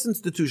have less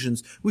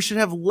institutions. We should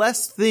have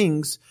less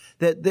things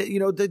that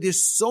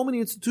there's so many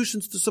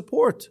institutions to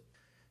support.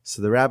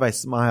 So the rabbi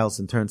smiles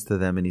and turns to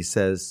them and he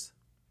says,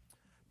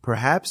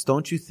 perhaps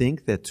don't you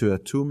think that there are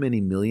too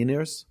many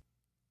millionaires?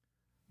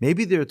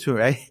 Maybe there are two,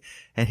 right?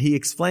 And he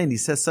explained, he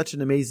says such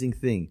an amazing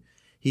thing.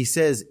 He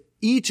says,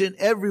 each and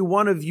every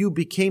one of you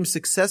became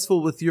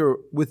successful with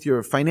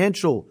your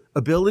financial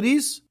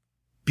abilities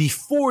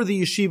before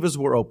the yeshivas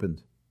were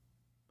opened.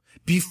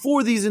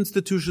 Before these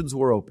institutions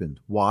were opened.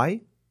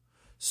 Why?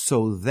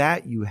 So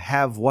that you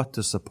have what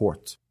to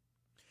support.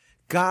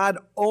 God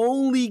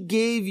only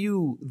gave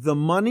you the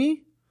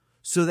money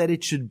so that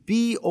it should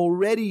be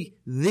already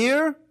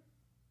there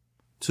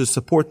to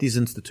support these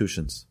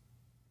institutions.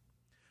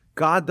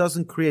 God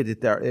doesn't create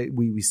it.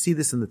 We see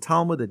this in the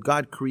Talmud, that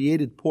God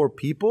created poor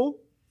people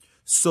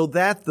so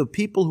that the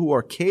people who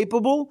are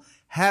capable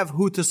have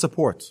who to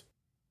support.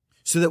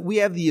 So that we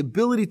have the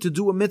ability to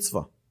do a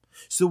mitzvah.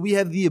 So we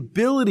have the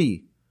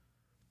ability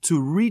to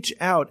reach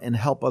out and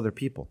help other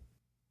people.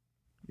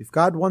 If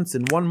God wants,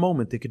 in one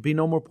moment, there could be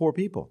no more poor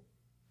people.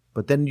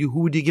 But then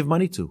who would you give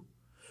money to?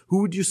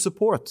 Who would you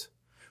support?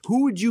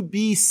 Who would you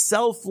be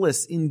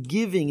selfless in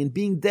giving and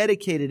being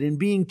dedicated and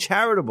being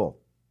charitable?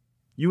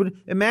 You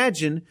would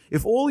imagine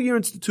if all your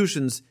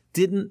institutions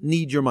didn't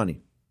need your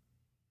money.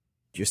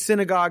 Your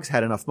synagogues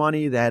had enough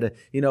money. They had,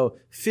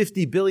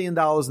 $50 billion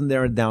in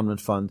their endowment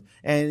fund.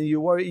 And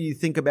you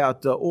think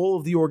about all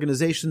of the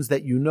organizations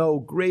that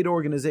great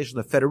organizations.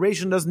 The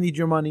Federation doesn't need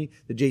your money.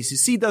 The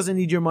JCC doesn't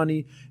need your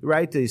money,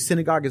 right? The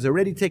synagogue is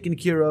already taken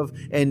care of.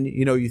 And,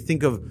 you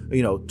think of,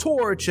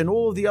 Torch and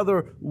all of the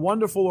other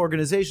wonderful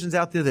organizations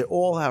out there that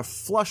all have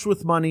flush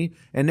with money.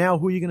 And now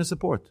who are you going to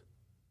support?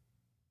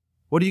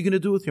 What are you going to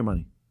do with your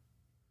money?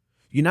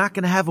 You're not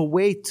going to have a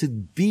way to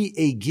be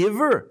a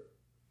giver.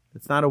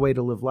 It's not a way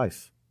to live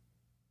life.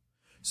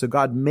 So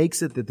God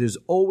makes it that there's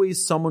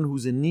always someone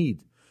who's in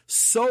need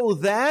so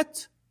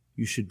that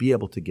you should be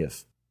able to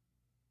give.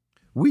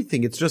 We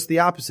think it's just the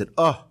opposite.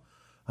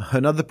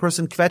 Another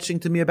person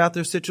kvetching to me about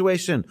their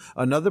situation.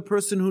 Another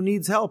person who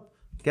needs help.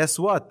 Guess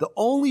what? The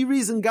only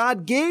reason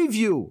God gave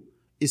you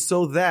is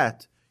so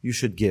that you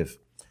should give.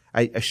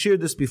 I shared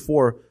this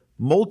before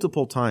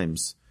multiple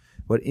times.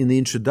 But in the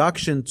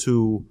introduction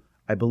to,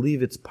 I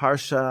believe it's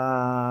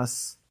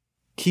Parshas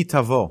Ki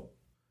Tavo,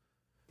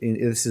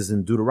 this is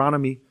in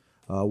Deuteronomy,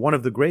 one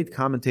of the great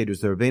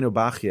commentators, the Rabbeinu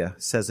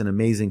Bachya, says an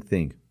amazing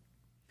thing.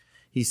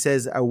 He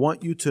says, I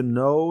want you to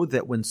know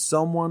that when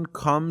someone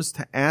comes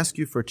to ask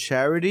you for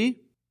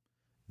charity,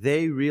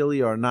 they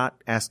really are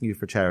not asking you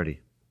for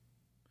charity.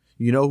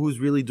 You know who's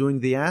really doing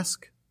the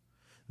ask?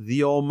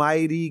 the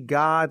Almighty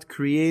God,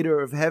 creator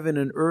of heaven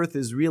and earth,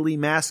 is really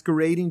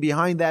masquerading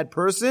behind that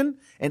person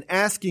and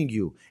asking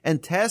you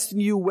and testing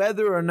you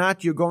whether or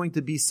not you're going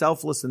to be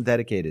selfless and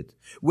dedicated,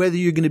 whether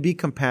you're going to be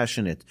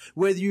compassionate,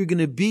 whether you're going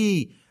to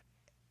be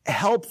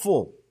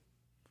helpful,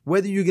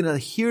 whether you're going to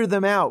hear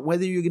them out,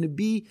 whether you're going to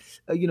be,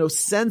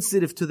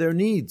 sensitive to their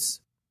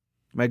needs.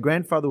 My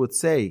grandfather would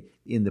say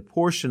in the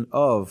portion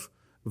of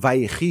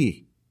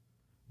Vayechi,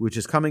 which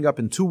is coming up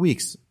in 2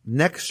 weeks.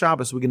 Next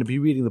Shabbos, we're going to be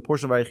reading the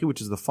portion of Vayechi, which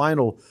is the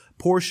final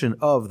portion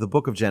of the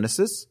book of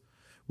Genesis.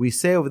 We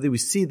say over there, we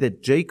see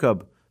that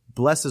Jacob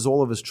blesses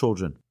all of his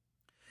children.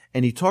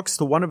 And he talks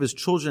to one of his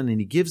children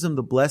and he gives him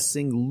the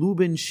blessing,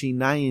 Lubin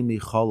Shinayim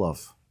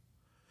Michalav.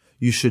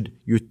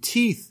 Your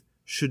teeth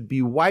should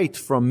be white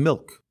from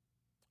milk.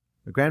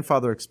 My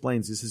grandfather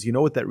explains, he says, you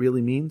know what that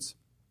really means?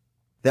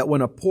 That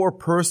when a poor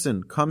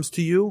person comes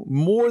to you,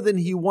 more than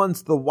he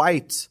wants the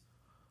white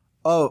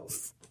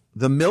of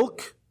the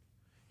milk,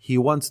 he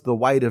wants the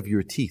white of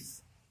your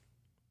teeth.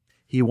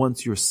 He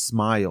wants your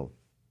smile.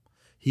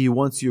 He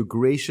wants your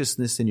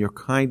graciousness and your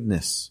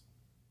kindness.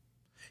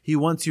 He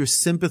wants your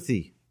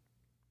sympathy.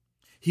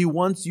 He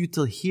wants you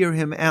to hear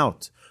him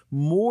out.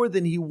 More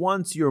than he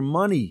wants your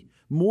money,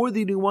 more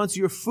than he wants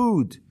your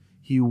food,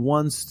 he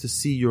wants to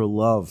see your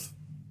love.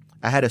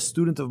 I had a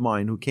student of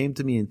mine who came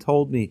to me and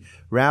told me,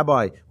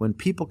 Rabbi, when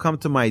people come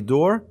to my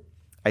door,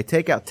 I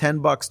take out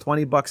 $10,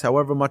 $20,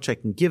 however much I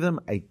can give them.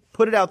 I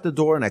put it out the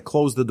door and I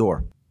close the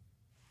door.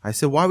 I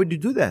said, why would you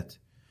do that?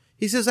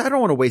 He says, I don't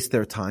want to waste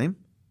their time.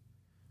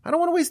 I don't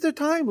want to waste their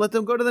time. Let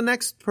them go to the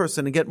next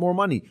person and get more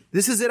money.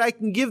 This is it I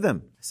can give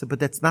them. I said,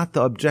 but that's not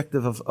the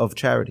objective of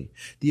charity.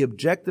 The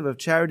objective of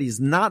charity is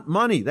not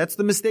money. That's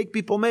the mistake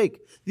people make.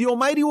 The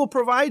Almighty will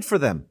provide for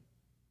them.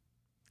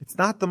 It's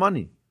not the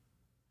money.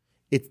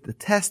 It's the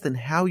test in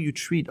how you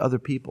treat other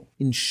people,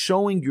 in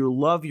showing your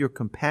love, your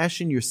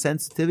compassion, your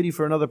sensitivity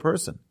for another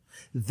person.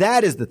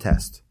 That is the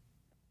test.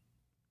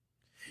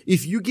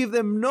 If you give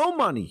them no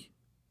money,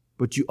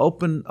 but you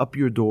open up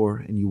your door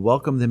and you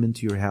welcome them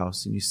into your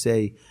house and you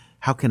say,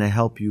 how can I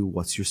help you?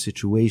 What's your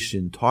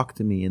situation? Talk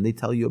to me. And they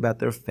tell you about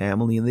their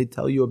family and they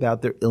tell you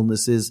about their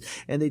illnesses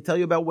and they tell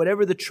you about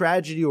whatever the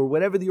tragedy or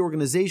whatever the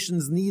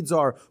organization's needs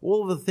are,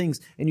 all of the things.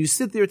 And you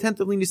sit there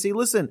attentively and you say,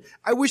 listen,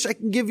 I wish I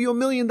can give you $1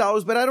 million,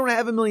 but I don't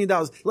have $1 million.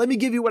 Let me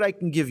give you what I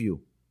can give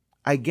you.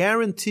 I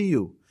guarantee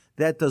you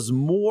that does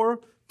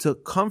more to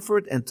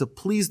comfort and to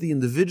please the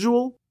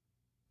individual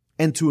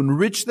and to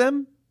enrich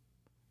them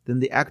than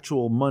the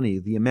actual money,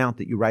 the amount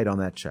that you write on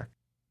that check.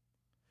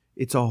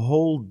 It's a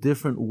whole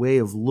different way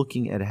of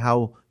looking at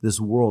how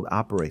this world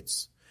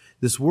operates.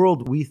 This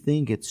world, we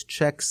think it's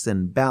checks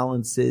and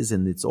balances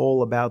and it's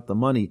all about the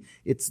money.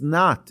 It's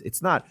not.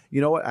 It's not.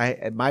 You know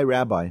what? My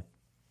rabbi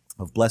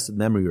of blessed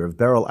memory, Rav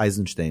Beryl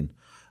Eisenstein,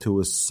 who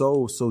was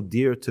so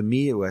dear to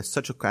me, I had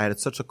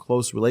such a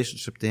close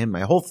relationship to him.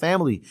 My whole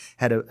family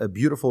had a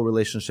beautiful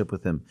relationship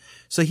with him.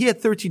 So he had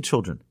 13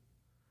 children.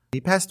 He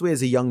passed away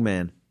as a young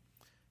man.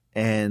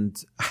 And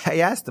I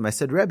asked him, I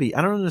said, Rebbe,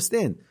 I don't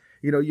understand.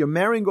 You're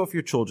marrying off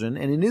your children,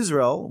 and in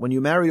Israel, when you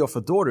marry off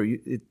a daughter,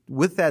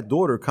 with that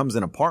daughter comes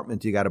an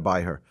apartment you got to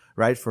buy her,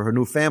 right, for her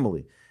new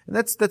family. And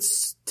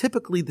that's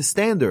typically the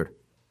standard.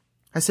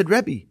 I said,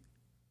 Rebbe,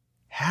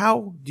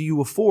 how do you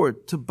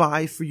afford to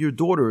buy for your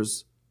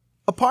daughters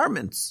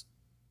apartments?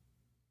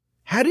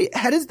 How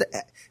does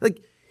that,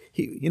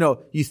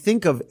 you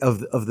think of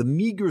the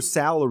meager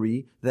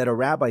salary that a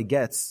rabbi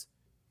gets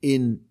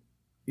in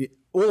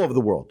all over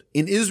the world.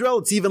 In Israel,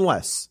 it's even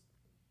less.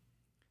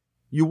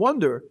 You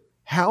wonder,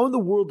 how in the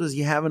world does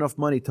he have enough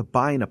money to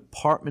buy an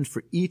apartment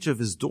for each of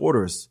his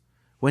daughters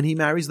when he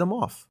marries them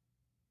off?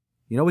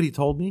 You know what he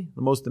told me?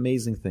 The most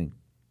amazing thing.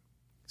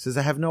 He says,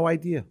 I have no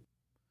idea.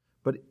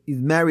 But he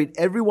married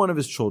every one of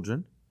his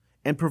children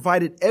and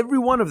provided every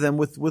one of them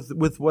with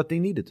what they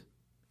needed.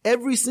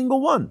 Every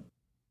single one.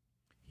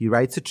 He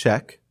writes a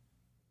check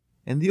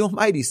and the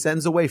Almighty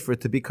sends a way for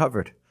it to be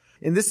covered.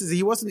 And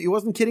he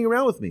wasn't kidding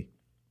around with me.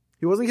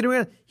 He wasn't kidding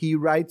around. He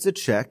writes a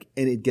check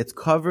and it gets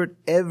covered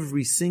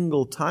every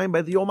single time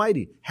by the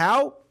Almighty.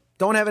 How?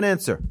 Don't have an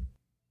answer.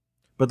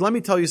 But let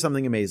me tell you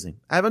something amazing.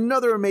 I have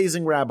another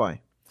amazing rabbi.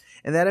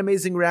 And that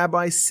amazing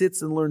rabbi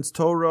sits and learns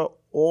Torah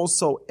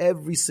also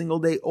every single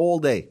day, all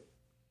day.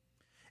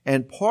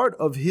 And part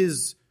of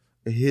his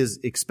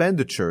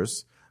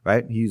expenditures,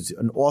 right? He's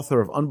an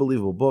author of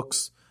unbelievable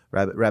books,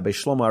 Rabbi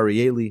Shlomo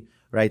Arieli,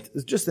 right?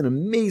 It's just an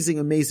amazing,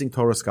 amazing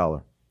Torah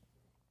scholar.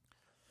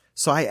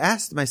 So I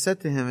asked him, I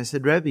said to him, I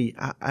said, Rebbe,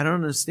 I don't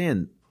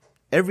understand.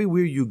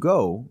 Everywhere you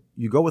go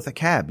with a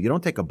cab. You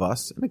don't take a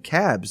bus. And the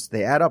cabs,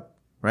 they add up,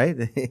 right?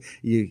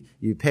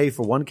 you pay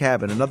for one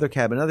cab and another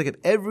cab, another cab.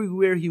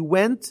 Everywhere he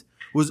went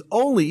was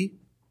only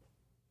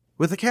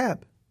with a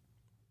cab.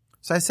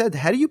 So I said,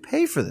 how do you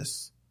pay for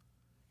this?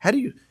 How do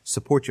you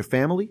support your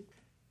family,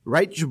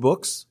 write your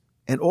books,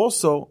 and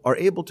also are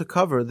able to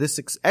cover this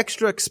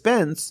extra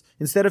expense?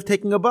 Instead of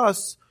taking a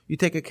bus, you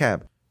take a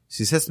cab. So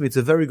he says to me, it's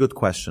a very good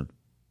question.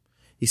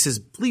 He says,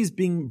 please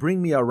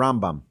bring me a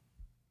Rambam,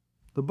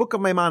 the book of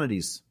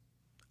Maimonides.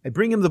 I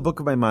bring him the book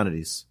of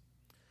Maimonides.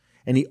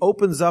 and he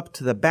opens up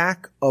to the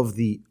back of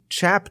the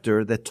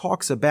chapter that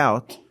talks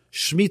about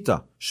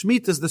Shemitah.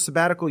 Shemitah is the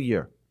sabbatical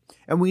year.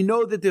 And we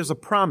know that there's a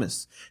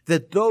promise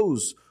that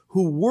those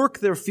who work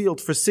their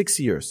field for 6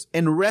 years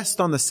and rest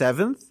on the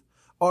seventh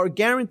are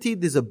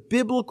guaranteed, there's a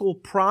biblical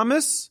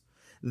promise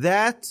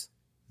that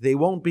they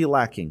won't be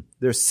lacking.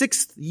 Their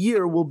 6th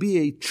year will be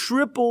a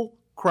triple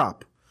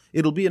crop.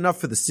 It'll be enough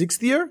for the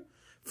 6th year,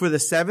 for the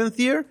 7th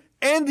year,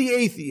 and the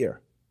 8th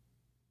year.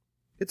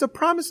 It's a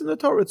promise in the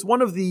Torah. It's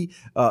one of the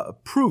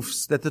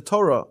proofs that the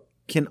Torah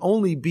can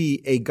only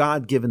be a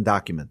God-given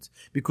document,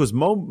 because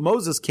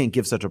Moses can't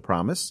give such a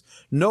promise.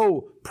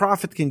 No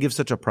prophet can give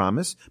such a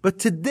promise. But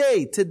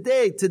today,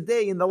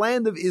 in the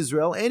land of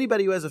Israel,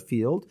 anybody who has a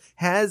field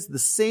has the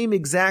same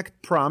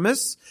exact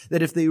promise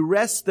that if they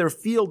rest their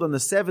field on the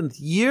 7th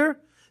year,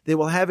 they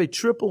will have a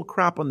triple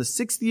crop on the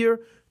 6th year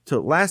to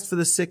last for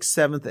the 6th,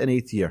 7th, and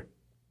 8th year,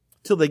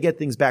 till they get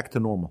things back to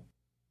normal.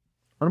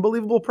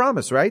 Unbelievable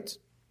promise, right?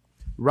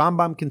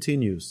 Rambam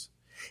continues.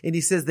 And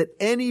he says that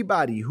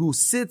anybody who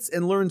sits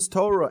and learns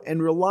Torah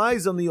and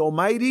relies on the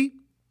Almighty,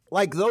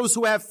 like those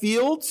who have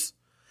fields,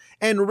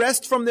 and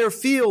rest from their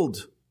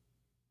field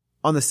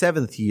on the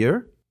 7th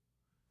year,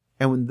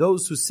 and when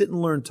those who sit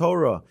and learn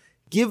Torah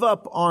give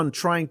up on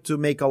trying to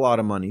make a lot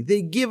of money,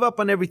 they give up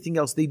on everything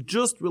else, they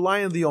just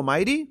rely on the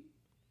Almighty,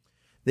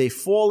 they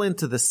fall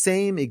into the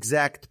same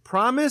exact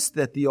promise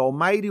that the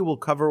Almighty will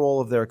cover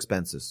all of their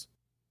expenses.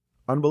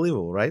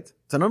 Unbelievable, right?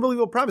 It's an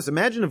unbelievable promise.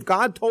 Imagine if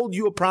God told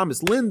you a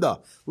promise.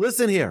 Linda,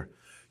 listen here.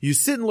 You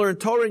sit and learn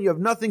Torah and you have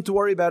nothing to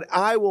worry about.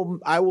 I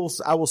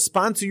will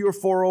sponsor your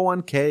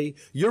 401k,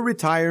 your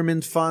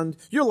retirement fund,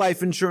 your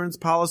life insurance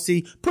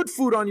policy, put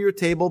food on your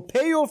table,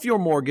 pay off your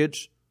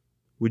mortgage.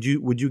 Would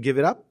you give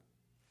it up?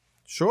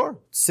 Sure.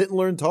 Sit and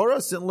learn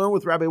Torah, sit and learn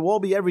with Rabbi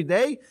Wolbe every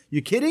day.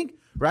 You kidding?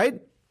 Right?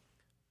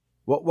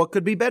 What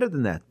could be better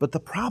than that? But the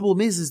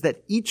problem is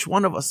that each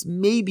one of us,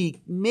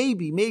 maybe,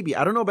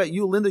 I don't know about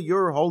you, Linda,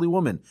 you're a holy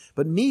woman,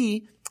 but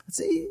me, I'd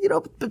say,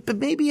 but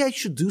maybe I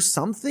should do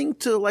something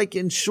to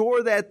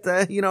ensure that,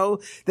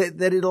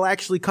 that it'll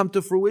actually come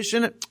to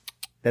fruition.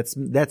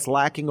 That's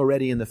lacking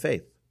already in the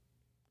faith.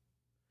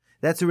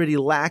 That's already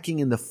lacking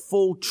in the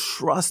full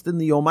trust in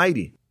the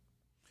Almighty.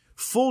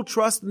 Full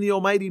trust in the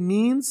Almighty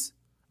means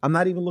I'm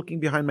not even looking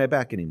behind my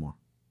back anymore,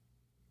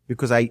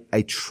 because I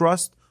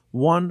trust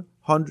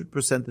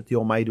 100% that the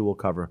Almighty will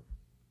cover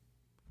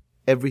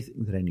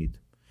everything that I need.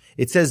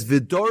 It says,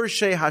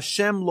 "V'dorshe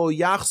Hashem lo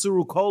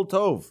yachzuru kol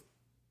tov."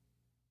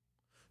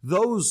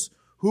 Those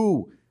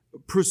who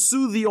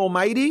pursue the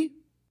Almighty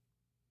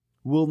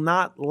will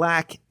not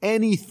lack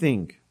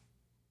anything.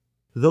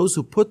 Those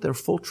who put their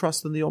full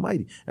trust in the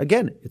Almighty.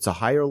 Again, it's a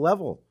higher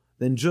level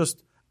than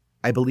just,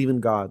 I believe in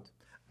God.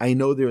 I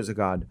know there is a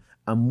God.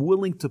 I'm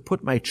willing to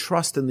put my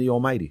trust in the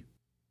Almighty.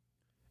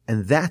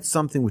 And that's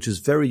something which is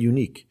very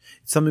unique.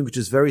 It's something which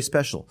is very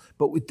special.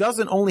 But it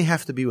doesn't only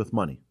have to be with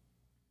money.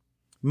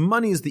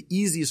 Money is the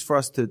easiest for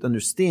us to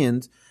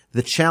understand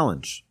the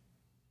challenge.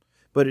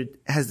 But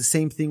it has the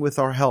same thing with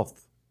our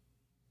health.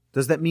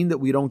 Does that mean that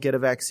we don't get a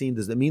vaccine?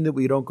 Does that mean that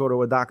we don't go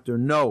to a doctor?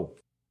 No.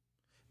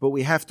 But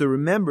we have to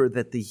remember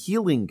that the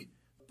healing,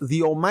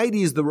 the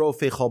Almighty is the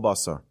Rofei Chol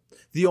Basar.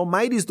 The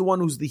Almighty is the one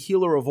who's the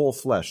healer of all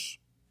flesh.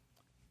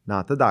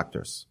 Not the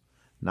doctors.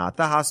 Not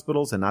the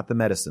hospitals and not the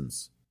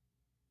medicines.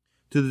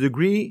 To the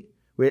degree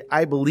where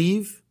I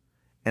believe,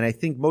 and I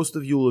think most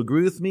of you will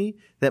agree with me,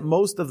 that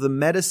most of the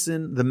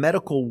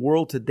medical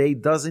world today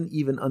doesn't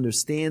even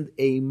understand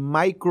a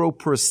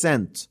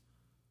micro%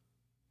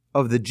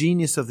 of the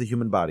genius of the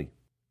human body.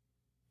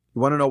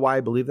 You want to know why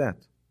I believe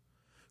that?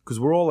 Because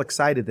we're all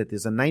excited that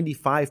there's a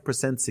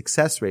 95%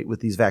 success rate with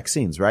these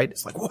vaccines, right?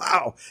 It's like,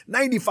 wow,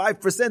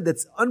 95%,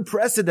 that's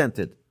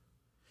unprecedented.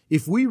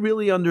 If we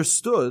really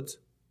understood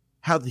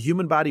how the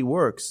human body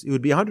works, it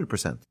would be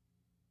 100%.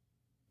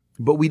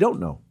 But we don't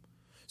know.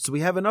 So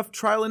we have enough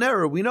trial and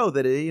error. We know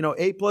that,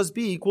 A plus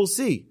B equals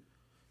C.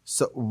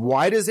 So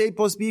why does A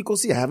plus B equal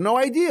C? I have no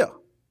idea.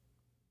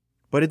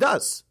 But it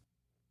does.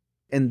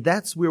 And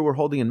that's where we're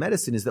holding in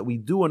medicine, is that we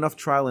do enough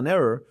trial and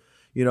error,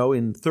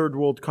 in third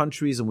world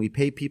countries, and we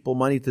pay people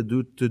money to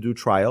do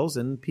trials,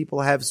 and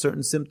people have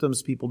certain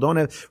symptoms people don't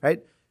have,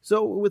 right?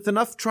 So with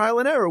enough trial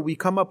and error, we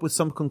come up with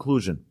some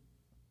conclusion.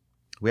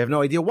 We have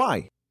no idea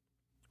why.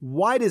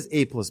 Why does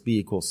A plus B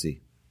equal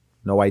C?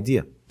 No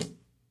idea.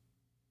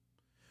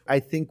 I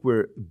think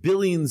we're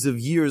billions of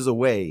years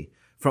away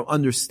from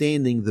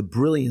understanding the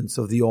brilliance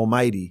of the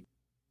Almighty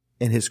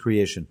and His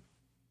creation.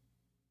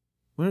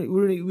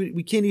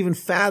 We can't even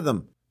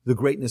fathom the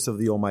greatness of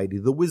the Almighty,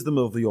 the wisdom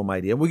of the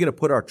Almighty. And we're going to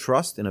put our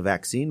trust in a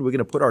vaccine. We're going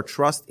to put our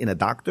trust in a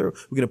doctor.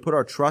 We're going to put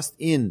our trust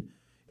in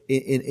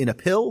a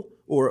pill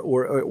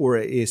or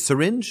a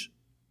syringe.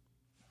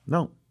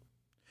 No.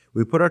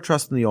 We put our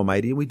trust in the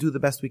Almighty and we do the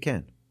best we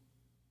can.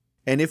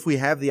 And if we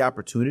have the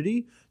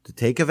opportunity to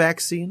take a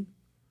vaccine,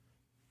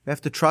 we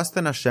have to trust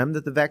in Hashem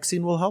that the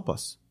vaccine will help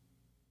us.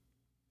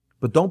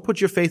 But don't put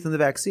your faith in the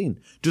vaccine,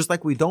 just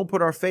like we don't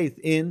put our faith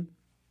in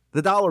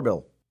the dollar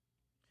bill.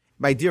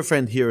 My dear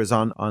friend here is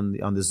on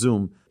the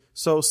Zoom.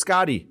 So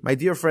Scotty, my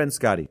dear friend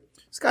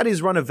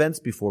Scotty's run events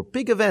before,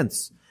 big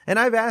events. And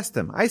I've asked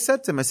him, I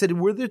said,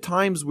 were there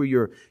times where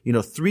you're,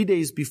 3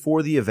 days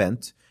before the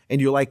event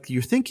and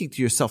you're thinking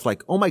to yourself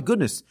like, oh my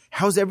goodness,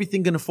 how's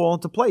everything going to fall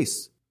into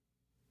place?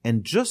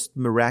 And just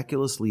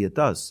miraculously it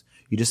does.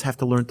 You just have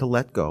to learn to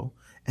let go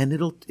and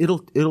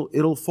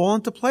it'll fall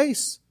into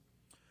place.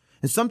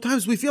 And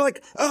sometimes we feel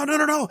like, oh,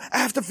 no, I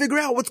have to figure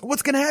out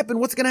what's going to happen.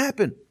 What's going to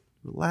happen?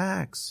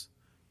 Relax.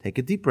 Take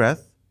a deep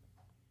breath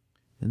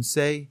and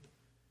say,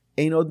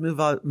 Ein od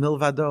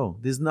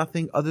milvado. There's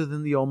nothing other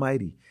than the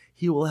Almighty.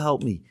 He will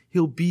help me.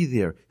 He'll be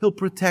there. He'll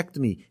protect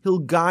me. He'll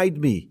guide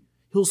me.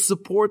 He'll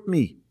support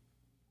me.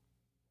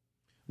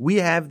 We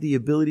have the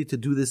ability to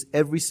do this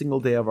every single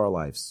day of our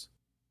lives.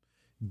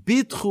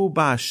 Bitchu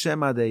ba'Hashem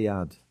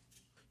adayad.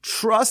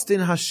 Trust in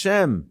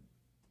Hashem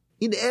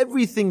in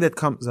everything that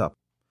comes up.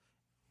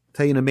 I'll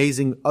tell you an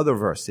amazing other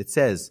verse. It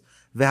says,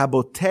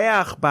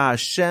 Ve'haboteach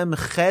ba'Hashem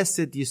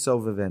chesed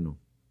yisovevenu.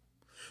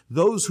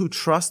 Those who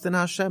trust in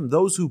Hashem,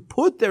 those who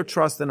put their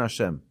trust in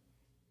Hashem,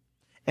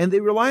 and they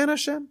rely on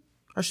Hashem,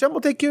 Hashem will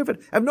take care of it.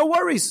 I have no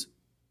worries.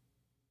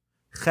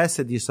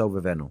 Chesed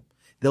yisovevenu.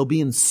 They'll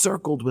be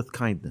encircled with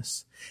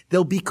kindness.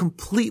 They'll be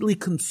completely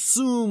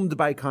consumed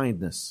by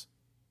kindness.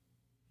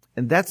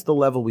 And that's the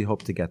level we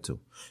hope to get to.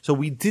 So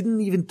we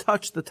didn't even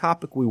touch the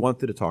topic we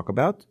wanted to talk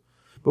about,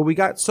 but we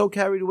got so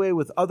carried away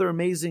with other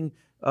amazing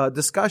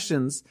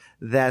discussions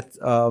that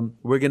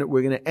we're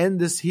gonna end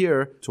this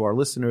here. To our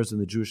listeners in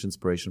the Jewish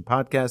Inspiration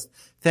Podcast,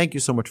 thank you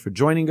so much for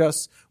joining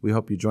us. We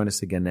hope you join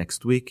us again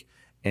next week.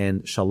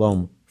 And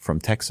shalom from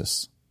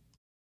Texas.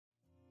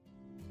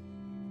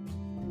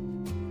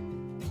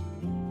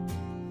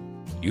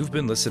 You've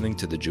been listening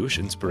to the Jewish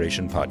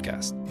Inspiration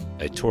Podcast,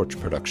 a Torch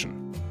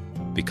production.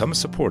 Become a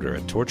supporter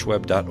at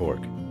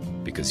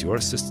torchweb.org because your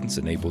assistance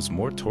enables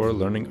more Torah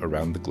learning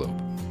around the globe.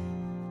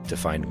 To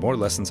find more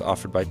lessons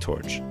offered by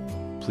Torch,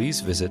 please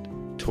visit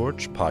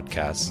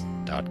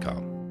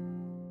torchpodcasts.com.